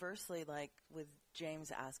think conversely, like with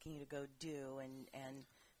James asking you to go do and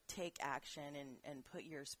take action and put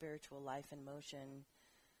your spiritual life in motion,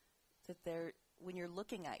 that when you're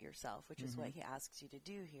looking at yourself, which is what he asks you to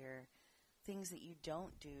do here, things that you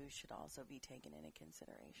don't do should also be taken into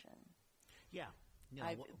consideration. Yeah.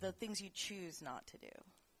 The things you choose not to do.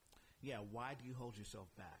 Yeah, why do you hold yourself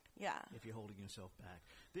back? Yeah. If you're holding yourself back.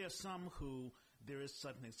 There is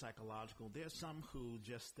something psychological. There's some who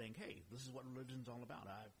just think, hey, this is what religion's all about.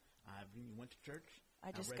 You went to church.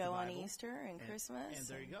 I just go on Easter and Christmas. And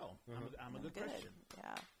there you go. I'm a good Christian.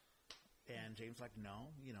 Yeah. And James like, no,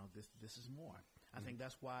 this is more. I think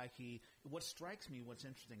that's why what strikes me, what's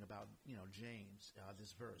interesting about, James,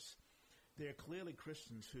 this verse, there are clearly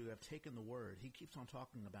Christians who have taken the word. He keeps on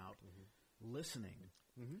talking about listening,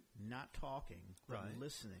 not talking, but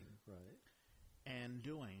listening and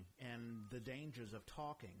doing, and the dangers of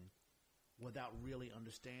talking without really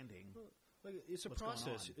understanding. Well, it's a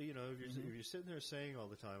process. If you're sitting there saying all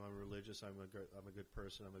the time, I'm religious, I'm a good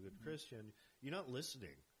person, I'm a good Christian, you're not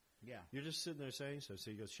listening. Yeah. You're just sitting there saying so.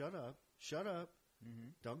 So he goes, shut up,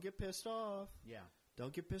 don't get pissed off. Yeah.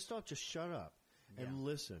 Don't get pissed off, just shut up and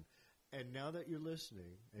listen. And now that you're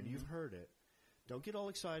listening and you've heard it, don't get all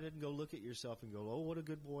excited and go look at yourself and go, oh, what a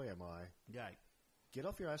good boy am I. Yeah. Get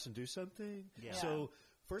off your ass and do something. Yeah. So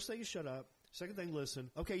first thing is shut up. Second thing,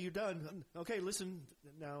 listen. Okay, you're done. Okay, listen.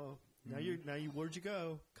 Now where'd you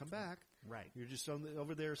go? Come back. Right. You're just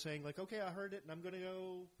over there saying like, okay, I heard it and I'm going to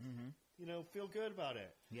go, feel good about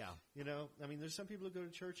it. Yeah. There's some people who go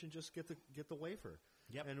to church and just get the wafer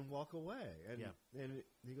and walk away. And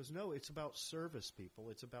he goes, no, it's about service, people.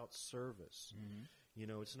 It's about service.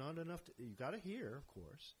 It's not enough. You got to hear, of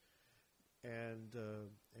course. And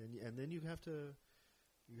then you have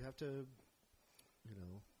to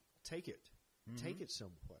take it. Take it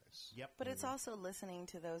someplace. Yep. But it's also listening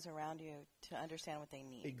to those around you to understand what they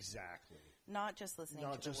need. Exactly. Not just listening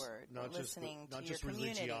to the word, but listening to your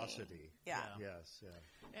community. Religiosity. Yeah. Yes.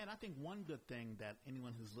 Yeah. And I think one good thing that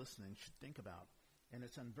anyone who's listening should think about, and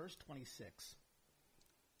it's in verse 26,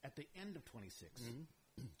 at the end of 26,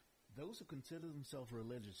 those who consider themselves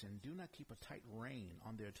religious and do not keep a tight rein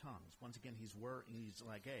on their tongues. Once again, he's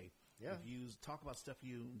like, hey, if you talk about stuff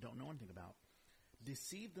you don't know anything about,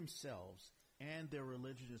 deceive themselves, and their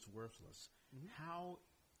religion is worthless. How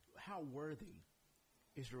worthy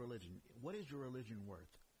is your religion? What is your religion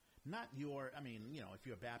worth? Not if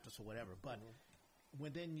you're a Baptist or whatever, but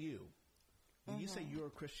within you, when you say you're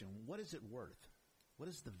a Christian, what is it worth? What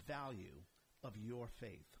is the value of your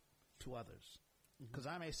faith to others? Because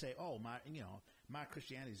I may say, oh, my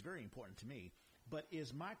Christianity is very important to me, but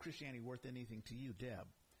is my Christianity worth anything to you, Deb?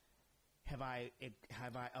 Have I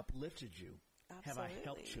uplifted you? Absolutely. Have I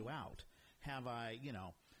helped you out? Have I,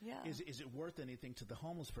 is it worth anything to the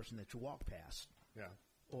homeless person that you walk past? Yeah.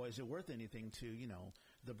 Or is it worth anything to,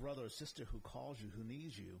 the brother or sister who calls you, who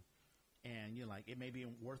needs you, and you're like, it may be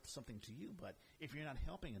worth something to you, but if you're not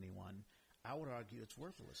helping anyone, I would argue it's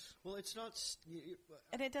worthless. Well, it's not,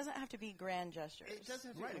 and it doesn't have to be grand gestures. It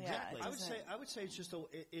doesn't have to right, be. exactly. I would say it's just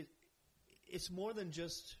it's more than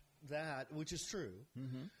just that, which is true,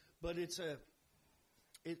 but it's a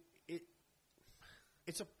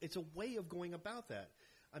way of going about that.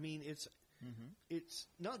 I mean, it's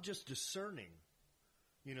not just discerning,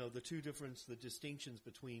 the distinctions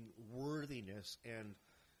between worthiness and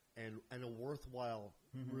a worthwhile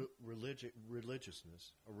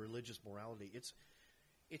religiousness, a religious morality.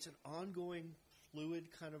 It's an ongoing, fluid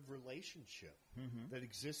kind of relationship that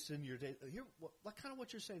exists in your day. Here, kind of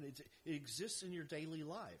what you're saying. It exists in your daily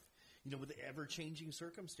life. With the ever-changing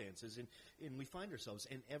circumstances, and we find ourselves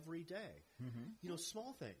in every day.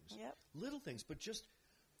 Small things, little things, but just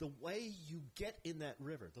the way you get in that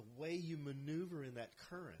river, the way you maneuver in that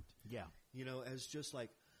current. Yeah. As just like,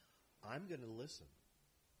 I'm going to listen,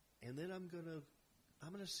 and then I'm going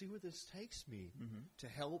to see where this takes me to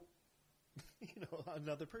help,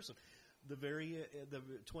 another person. The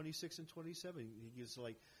 26 and 27, he's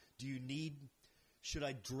like, do you need Should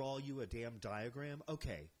I draw you a damn diagram?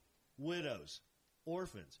 Okay. Widows,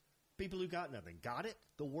 orphans, people who got nothing. Got it?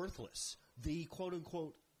 The worthless. The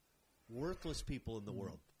quote-unquote worthless people in the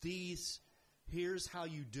world. Here's how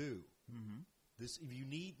you do. Mm-hmm. This, if you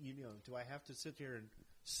need, do I have to sit here and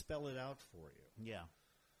spell it out for you? Yeah.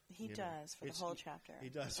 He does for the whole chapter. He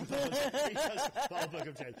does. He does the whole book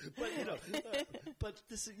of James. But, but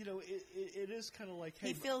this, it is kind of like, hey.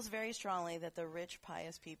 He feels very strongly that the rich,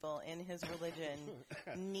 pious people in his religion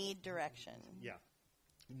need direction. Yeah.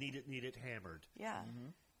 Need it hammered. Yeah. Mm-hmm.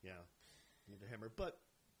 Yeah. Need it hammered. But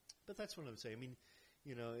that's what I'm saying. I mean,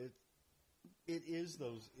 it is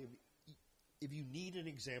those, if you need an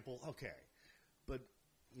example, okay. But,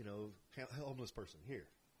 homeless person here.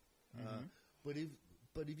 Mm-hmm.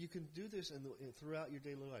 But if you can do this throughout your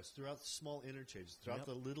daily lives, throughout the small interchanges, throughout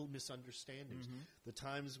the little misunderstandings, the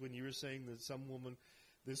times when you were saying that some woman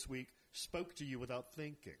this week spoke to you without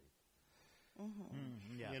thinking,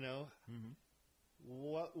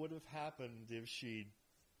 what would have happened if she'd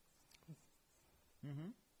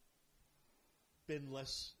been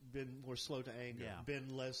more slow to anger,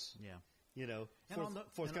 been less,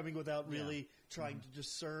 forthcoming without really trying to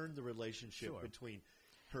discern the relationship between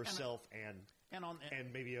herself and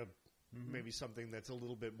maybe something that's a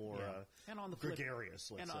little bit more and on the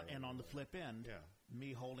gregarious, let's say. And on the flip end,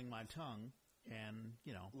 me holding my tongue and,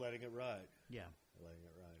 letting it ride. Yeah. Letting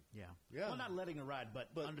it ride. Yeah. Well, not letting it ride, but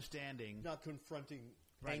understanding. Not confronting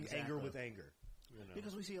Exactly. anger with anger.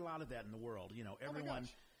 Because we see a lot of that in the world. Everyone,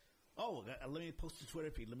 let me post a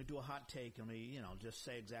Twitter feed. Let me do a hot take. Let me, just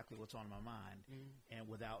say exactly what's on my mind. And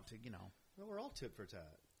without, Well, we're all tit for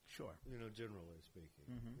tat. Sure. Generally speaking.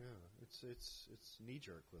 Yeah. It's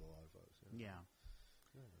knee-jerk with a lot of folks. Yeah.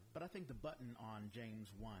 But I think the button on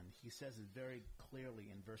James 1, he says it very clearly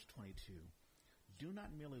in verse 22. Do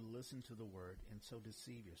not merely listen to the word and so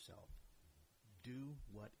deceive yourself. Do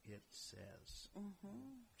what it says.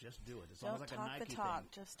 Just do it. It's Don't almost like talk a Nike the talk. thing.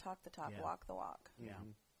 Just talk the talk. Yeah. Walk the walk. Yeah.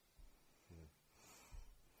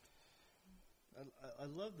 I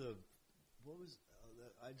love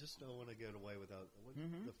I just don't want to get away without.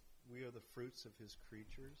 We are the fruits of his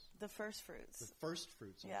creatures. The first fruits. The first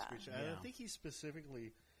fruits of his creatures. And I think he's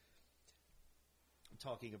specifically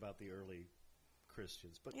talking about the early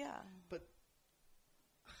Christians. But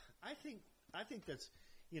I think that's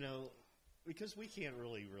because we can't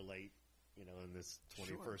really relate in this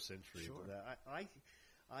 21st century to that.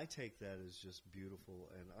 I take that as just beautiful,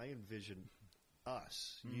 and I envision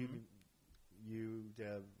us, you,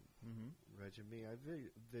 Deb, Reg, and me.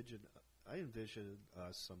 I envision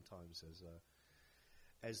us sometimes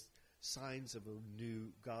as signs of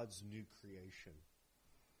God's new creation.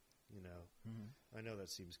 I know that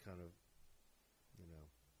seems kind of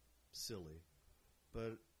silly,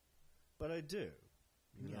 but I do.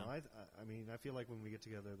 I mean, I feel like when we get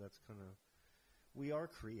together, that's we are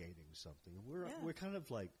creating something. We're kind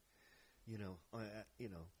of like,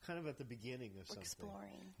 kind of at the beginning of something.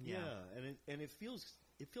 Exploring. Yeah, and it feels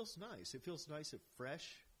nice. It feels nice and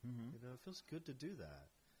fresh. It feels good to do that.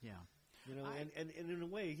 Yeah. And in a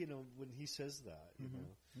way, when he says that,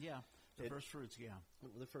 the first fruits,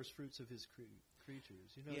 the first fruits of his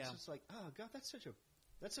creatures. It's just like, oh God, that's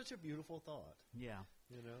such a beautiful thought. Yeah.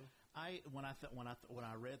 When I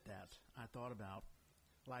read that, I thought about,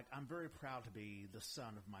 like, I'm very proud to be the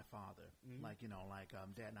son of my father.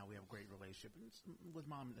 Dad and I, we have a great relationship with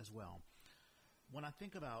Mom as well. When I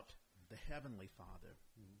think about the Heavenly Father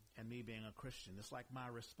and me being a Christian, it's like my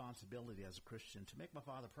responsibility as a Christian to make my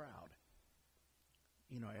Father proud.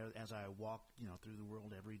 As I walk, through the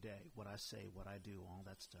world every day, what I say, what I do, all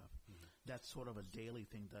that stuff. That's sort of a daily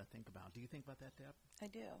thing that I think about. Do you think about that, Deb? I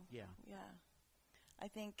do. Yeah. Yeah. I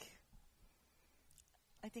think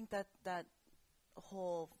that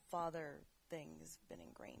whole father thing has been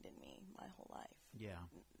ingrained in me my whole life. Yeah.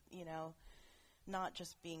 Not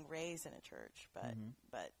just being raised in a church,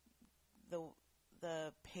 but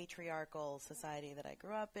the patriarchal society that I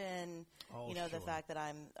grew up in, the fact that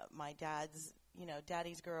I'm my dad's,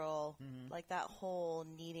 daddy's girl, like that whole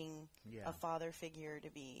needing a father figure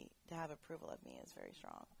to have approval of me is very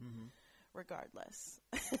strong, regardless.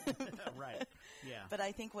 Right. Yeah. But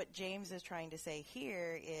I think what James is trying to say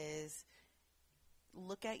here is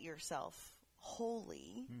look at yourself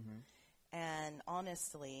wholly and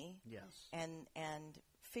honestly, and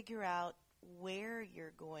figure out where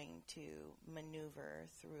you're going to maneuver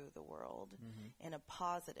through the world in a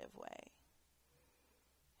positive way.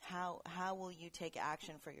 How will you take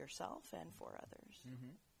action for yourself and for others?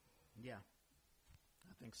 Yeah,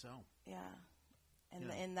 I think so. Yeah. And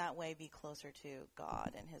in that way be closer to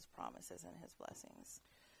God and his promises and his blessings.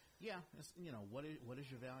 Yeah, it's, what is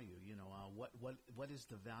your value? What is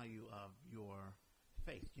the value of your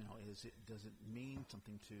faith? Does it mean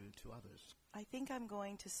something to others? I think I'm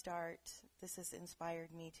going to start. This has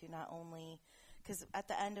inspired me to not only, because at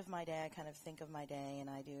the end of my day, I kind of think of my day and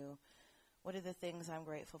I do, what are the things I'm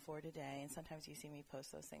grateful for today? And sometimes you see me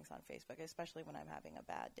post those things on Facebook, especially when I'm having a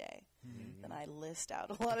bad day. Mm-hmm. Then I list out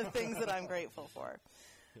a lot of things that I'm grateful for.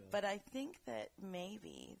 Yeah. But I think that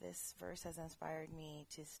maybe this verse has inspired me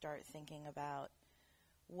to start thinking about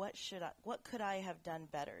what could I have done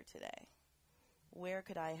better today? Where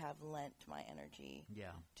could I have lent my energy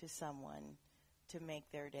to someone to make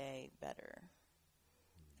their day better?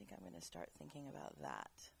 I think I'm going to start thinking about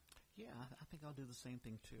that. Yeah, I think I'll do the same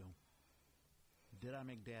thing too. Did I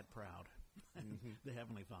make Dad proud? Mm-hmm. The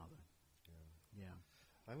Heavenly Father. Yeah.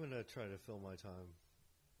 I'm going to try to fill my time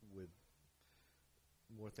with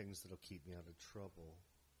more things that'll keep me out of trouble.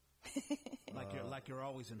 like you're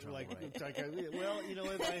always in trouble, right? Well,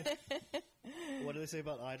 what do they say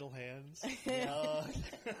about idle hands?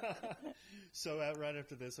 So right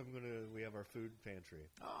after this, we have our food pantry.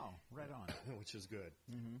 Oh, right on. Which is good,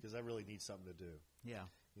 because I really need something to do. Yeah.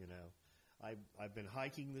 I've been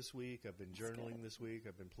hiking this week. I've been journaling this week.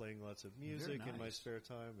 I've been playing lots of music in my spare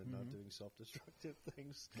time and not doing self-destructive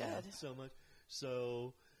things so much.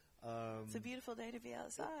 So it's a beautiful day to be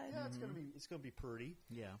outside. Yeah, it's gonna be pretty.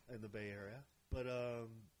 Yeah, in the Bay Area.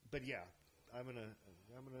 But yeah, I'm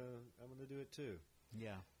gonna do it too.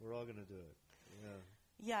 Yeah, we're all gonna do it. Yeah.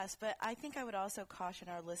 Yes, but I think I would also caution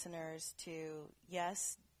our listeners to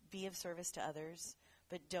be of service to others,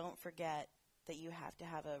 but don't forget that you have to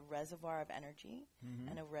have a reservoir of energy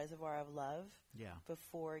and a reservoir of love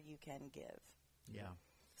before you can give. Yeah.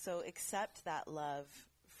 So accept that love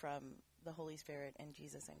from the Holy Spirit and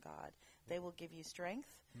Jesus and God. They will give you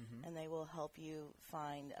strength and they will help you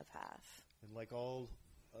find a path. And like all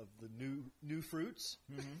of the new fruits,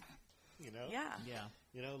 let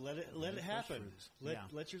it happen.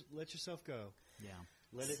 Let yourself go. Yeah.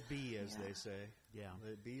 Let it be, as they say. Yeah.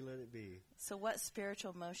 Let it be, let it be. So what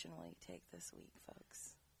spiritual motion will you take this week,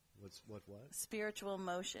 folks? What? Spiritual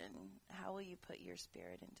motion. How will you put your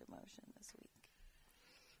spirit into motion this week?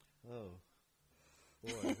 Oh,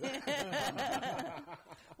 boy.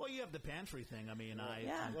 Well, you have the pantry thing. I mean,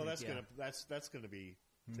 well, that's gonna be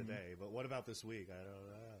today. But what about this week? I don't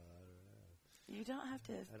know. You don't have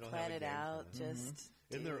to plan it out. Just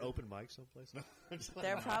isn't there open mic someplace? No,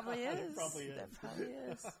 there probably is. There probably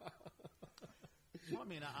is. Well, I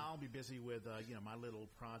mean, I'll be busy with my little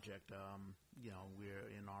project. We're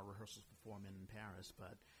in our rehearsals performing in Paris,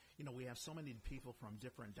 but we have so many people from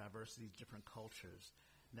different diversities, different cultures.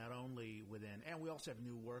 Not only within, and we also have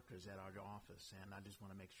new workers at our office, and I just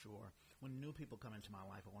want to make sure when new people come into my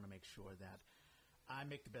life, I want to make sure that I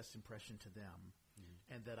make the best impression to them,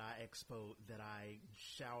 and that I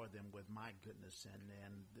shower them with my goodness and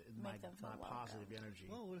my positive energy.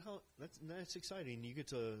 Well, that's exciting. You get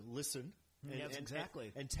to listen,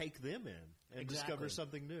 and take them in and discover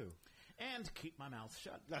something new. And keep my mouth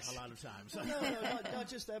shut a lot of times. Not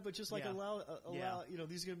just that, but just allow.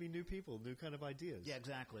 These are going to be new people, new kind of ideas. Yeah,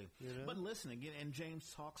 exactly. But listen again, and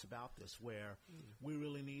James talks about this, where we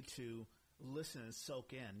really need to listen and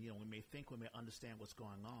soak in. We may think we may understand what's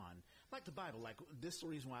going on, like the Bible. Like this is the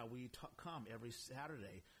reason why we come every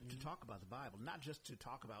Saturday to talk about the Bible, not just to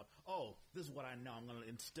talk about, this is what I know. I'm going to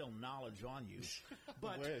instill knowledge on you,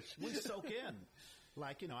 but we soak in.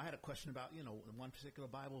 Like, I had a question about, one particular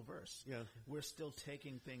Bible verse. Yeah. We're still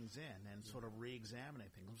taking things in and sort of re-examining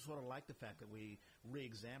things. I sort of like the fact that we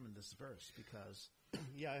re-examine this verse because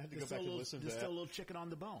I had to go back and listen to it. There's still a little chicken on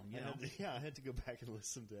the bone, I had to go back and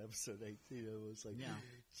listen to episode 8. It was like,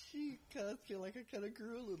 gee, I feel like I kind of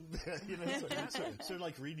grew a little bit. Sort of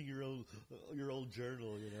like reading your old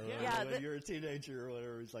journal, when you're a teenager or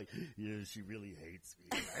whatever. It's like, she really hates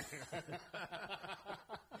me.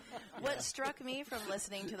 What struck me from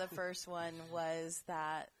listening to the first one was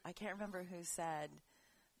that I can't remember who said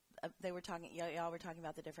they were talking. Y'all were talking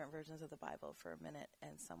about the different versions of the Bible for a minute,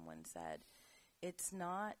 and someone said it's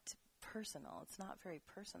not personal. It's not very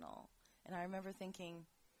personal. And I remember thinking,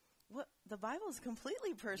 what? The Bible is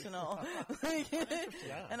completely personal.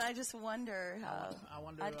 And I just wonder how.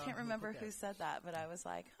 I can't remember who said that, but I was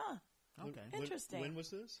like, okay, interesting. When was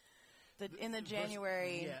this? In the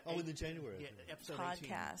January in the January episode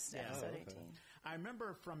podcast, 18. Episode 18. I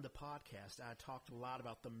remember from the podcast, I talked a lot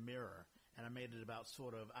about the mirror, and I made it about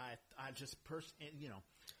sort of,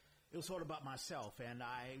 it was sort of about myself, and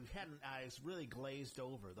I was really glazed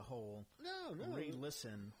over the whole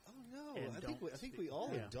re-listen know. And I think we all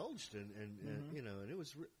yeah. indulged and you know, and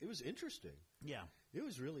it was interesting. Yeah. It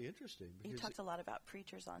was really interesting You because talked a lot about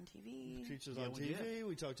preachers on TV. preachers Yeah, on we TV. did.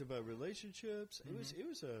 We talked about relationships. It was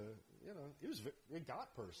it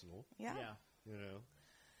got personal. Yeah. Yeah. You know.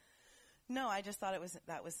 No, I just thought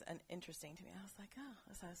that was interesting to me. I was like,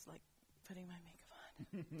 oh, as I was like putting my makeup on.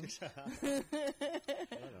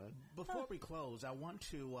 Right on. Before we close, I want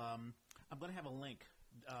to. I'm going to have a link.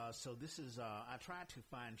 So this is. I tried to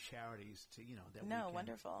find charities to that. No, we can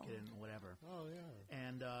wonderful. Get in whatever. Oh yeah.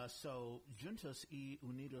 And so Juntos y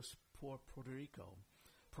Unidos por Puerto Rico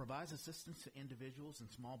provides assistance to individuals and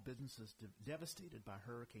small businesses devastated by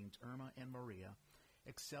Hurricanes Irma and Maria,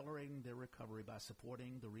 accelerating their recovery by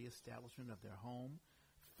supporting the reestablishment of their home,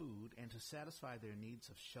 food, and to satisfy their needs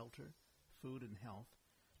of shelter, food, and health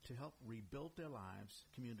to help rebuild their lives,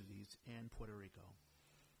 communities, and Puerto Rico.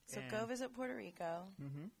 So go visit Puerto Rico.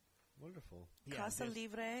 Mm-hmm. Wonderful. Yeah, Casa there's-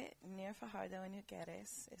 Libre near Fajardo in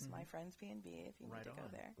Uqueres is my friend's B&B if you Right need to go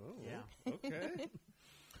on. there. Oh, Yeah. Okay.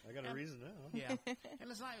 I got a reason now. Yeah. And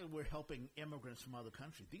it's not that we're helping immigrants from other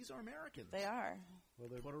countries. These are Americans. They are. Well,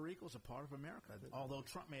 Puerto Rico's a part of America, although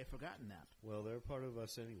Trump may have forgotten that. they're part of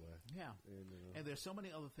us anyway. Yeah. And there's so many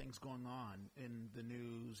other things going on in the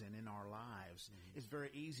news and in our lives. It's very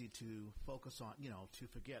easy to focus on, to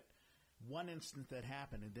forget one instant that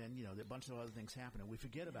happened, and then, a bunch of other things happen, and we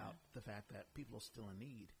forget about the fact that people are still in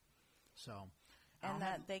need. So, I'll And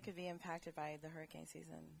that have- they could be impacted by the hurricane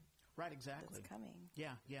season right, exactly. that's coming.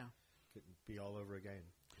 Yeah, yeah. Could be all over again.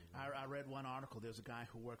 I read one article. There's a guy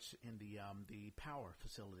who works in the power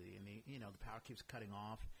facility, and the power keeps cutting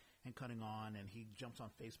off and cutting on, and he jumps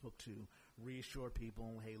on Facebook to reassure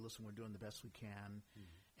people, hey, listen, we're doing the best we can.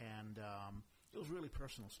 And it was a really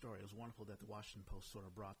personal story. It was wonderful that the Washington Post sort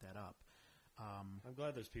of brought that up. I'm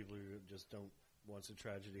glad there's people who just don't. Once a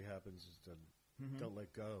tragedy happens, just don't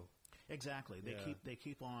let go. Exactly. They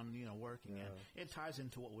keep on working, Yeah. and it ties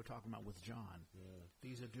into what we're talking about with John. Yeah.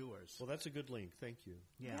 These are doers. Well, that's a good link. Thank you.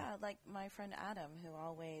 Yeah, like my friend Adam, who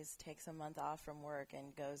always takes a month off from work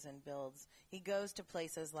and goes and builds. He goes to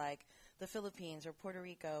places like the Philippines or Puerto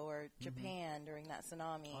Rico or Japan during that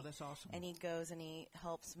tsunami. Oh, that's awesome. And he goes and he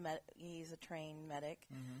helps. He's a trained medic,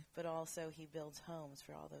 but also he builds homes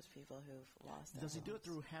for all those people who've lost their Does he do it homes.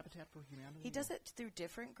 through Habitat for Humanity? He does it through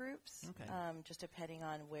different groups, Okay. just depending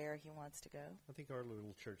on where he wants to go. I think our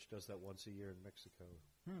little church does that once a year in Mexico.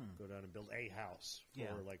 Go down and build a house for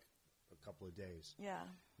Yeah. like a couple of days. Yeah.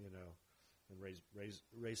 And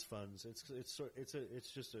raise funds.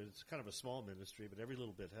 It's kind of a small ministry, but every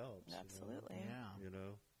little bit helps. Absolutely. Yeah.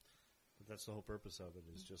 But that's the whole purpose of it,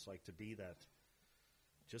 is just like to be that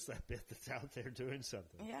bit that's out there doing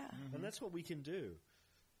something. Yeah. And that's what we can do.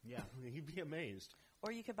 Yeah. You'd be amazed.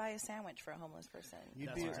 Or you could buy a sandwich for a homeless person.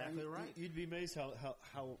 That's exactly right. You'd be amazed how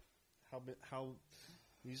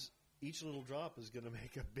each little drop is going to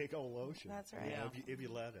make a big old ocean. That's right. Yeah. If you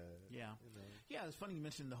let it. Yeah. Yeah, it's funny you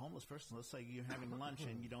mentioned the homeless person. Let's say you're having lunch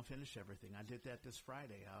and you don't finish everything. I did that this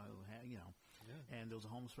Friday, and there was a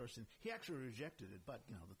homeless person. He actually rejected it, but,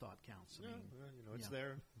 the thought counts. I mean, it's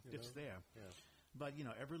there. It's there. Yeah. But,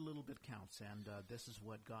 every little bit counts, and this is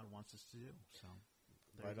what God wants us to do. So,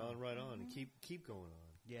 there you go. Right on. And keep going on.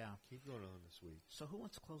 Yeah. Keep going on this week. So who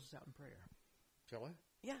wants to close us out in prayer? Shall I?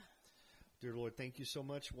 Yeah. Dear Lord, thank you so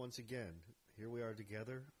much once again. Here we are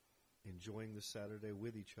together, enjoying this Saturday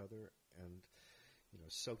with each other, and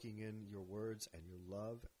soaking in your words and your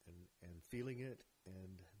love, and feeling it,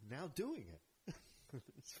 and now doing it,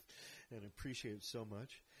 and appreciate it so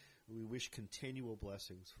much. We wish continual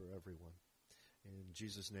blessings for everyone. In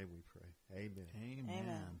Jesus' name we pray. Amen.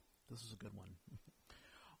 Amen. This is a good one.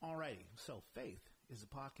 All righty. So Faith is a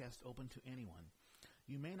podcast open to anyone.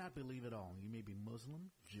 You may not believe at all. You may be Muslim,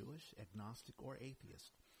 Jewish, agnostic, or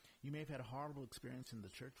atheist. You may have had a horrible experience in the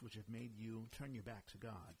church which have made you turn your back to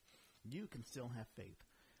God. You can still have faith.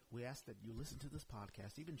 We ask that you listen to this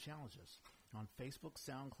podcast, even challenge us on Facebook,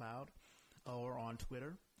 SoundCloud, or on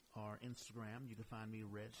Twitter or Instagram. You can find me,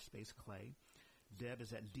 Reg Space Clay. Deb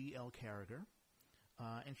is at DL Carragher.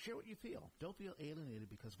 And share what you feel. Don't feel alienated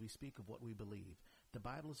because we speak of what we believe. The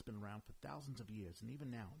Bible has been around for thousands of years, and even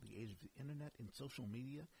now, in the age of the internet and social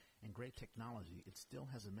media and great technology, it still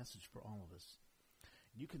has a message for all of us.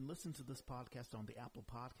 You can listen to this podcast on the Apple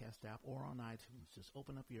Podcast app or on iTunes. Just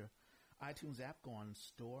open up your iTunes app, go on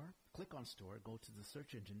Store, click on Store, go to the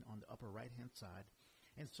search engine on the upper right-hand side,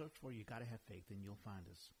 and search for You Gotta Have Faith, and you'll find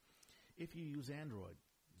us. If you use Android,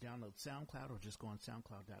 download SoundCloud or just go on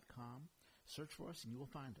SoundCloud.com. Search for us, and you will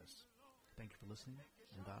find us. Thank you for listening,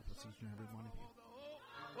 and God bless each and every one of you.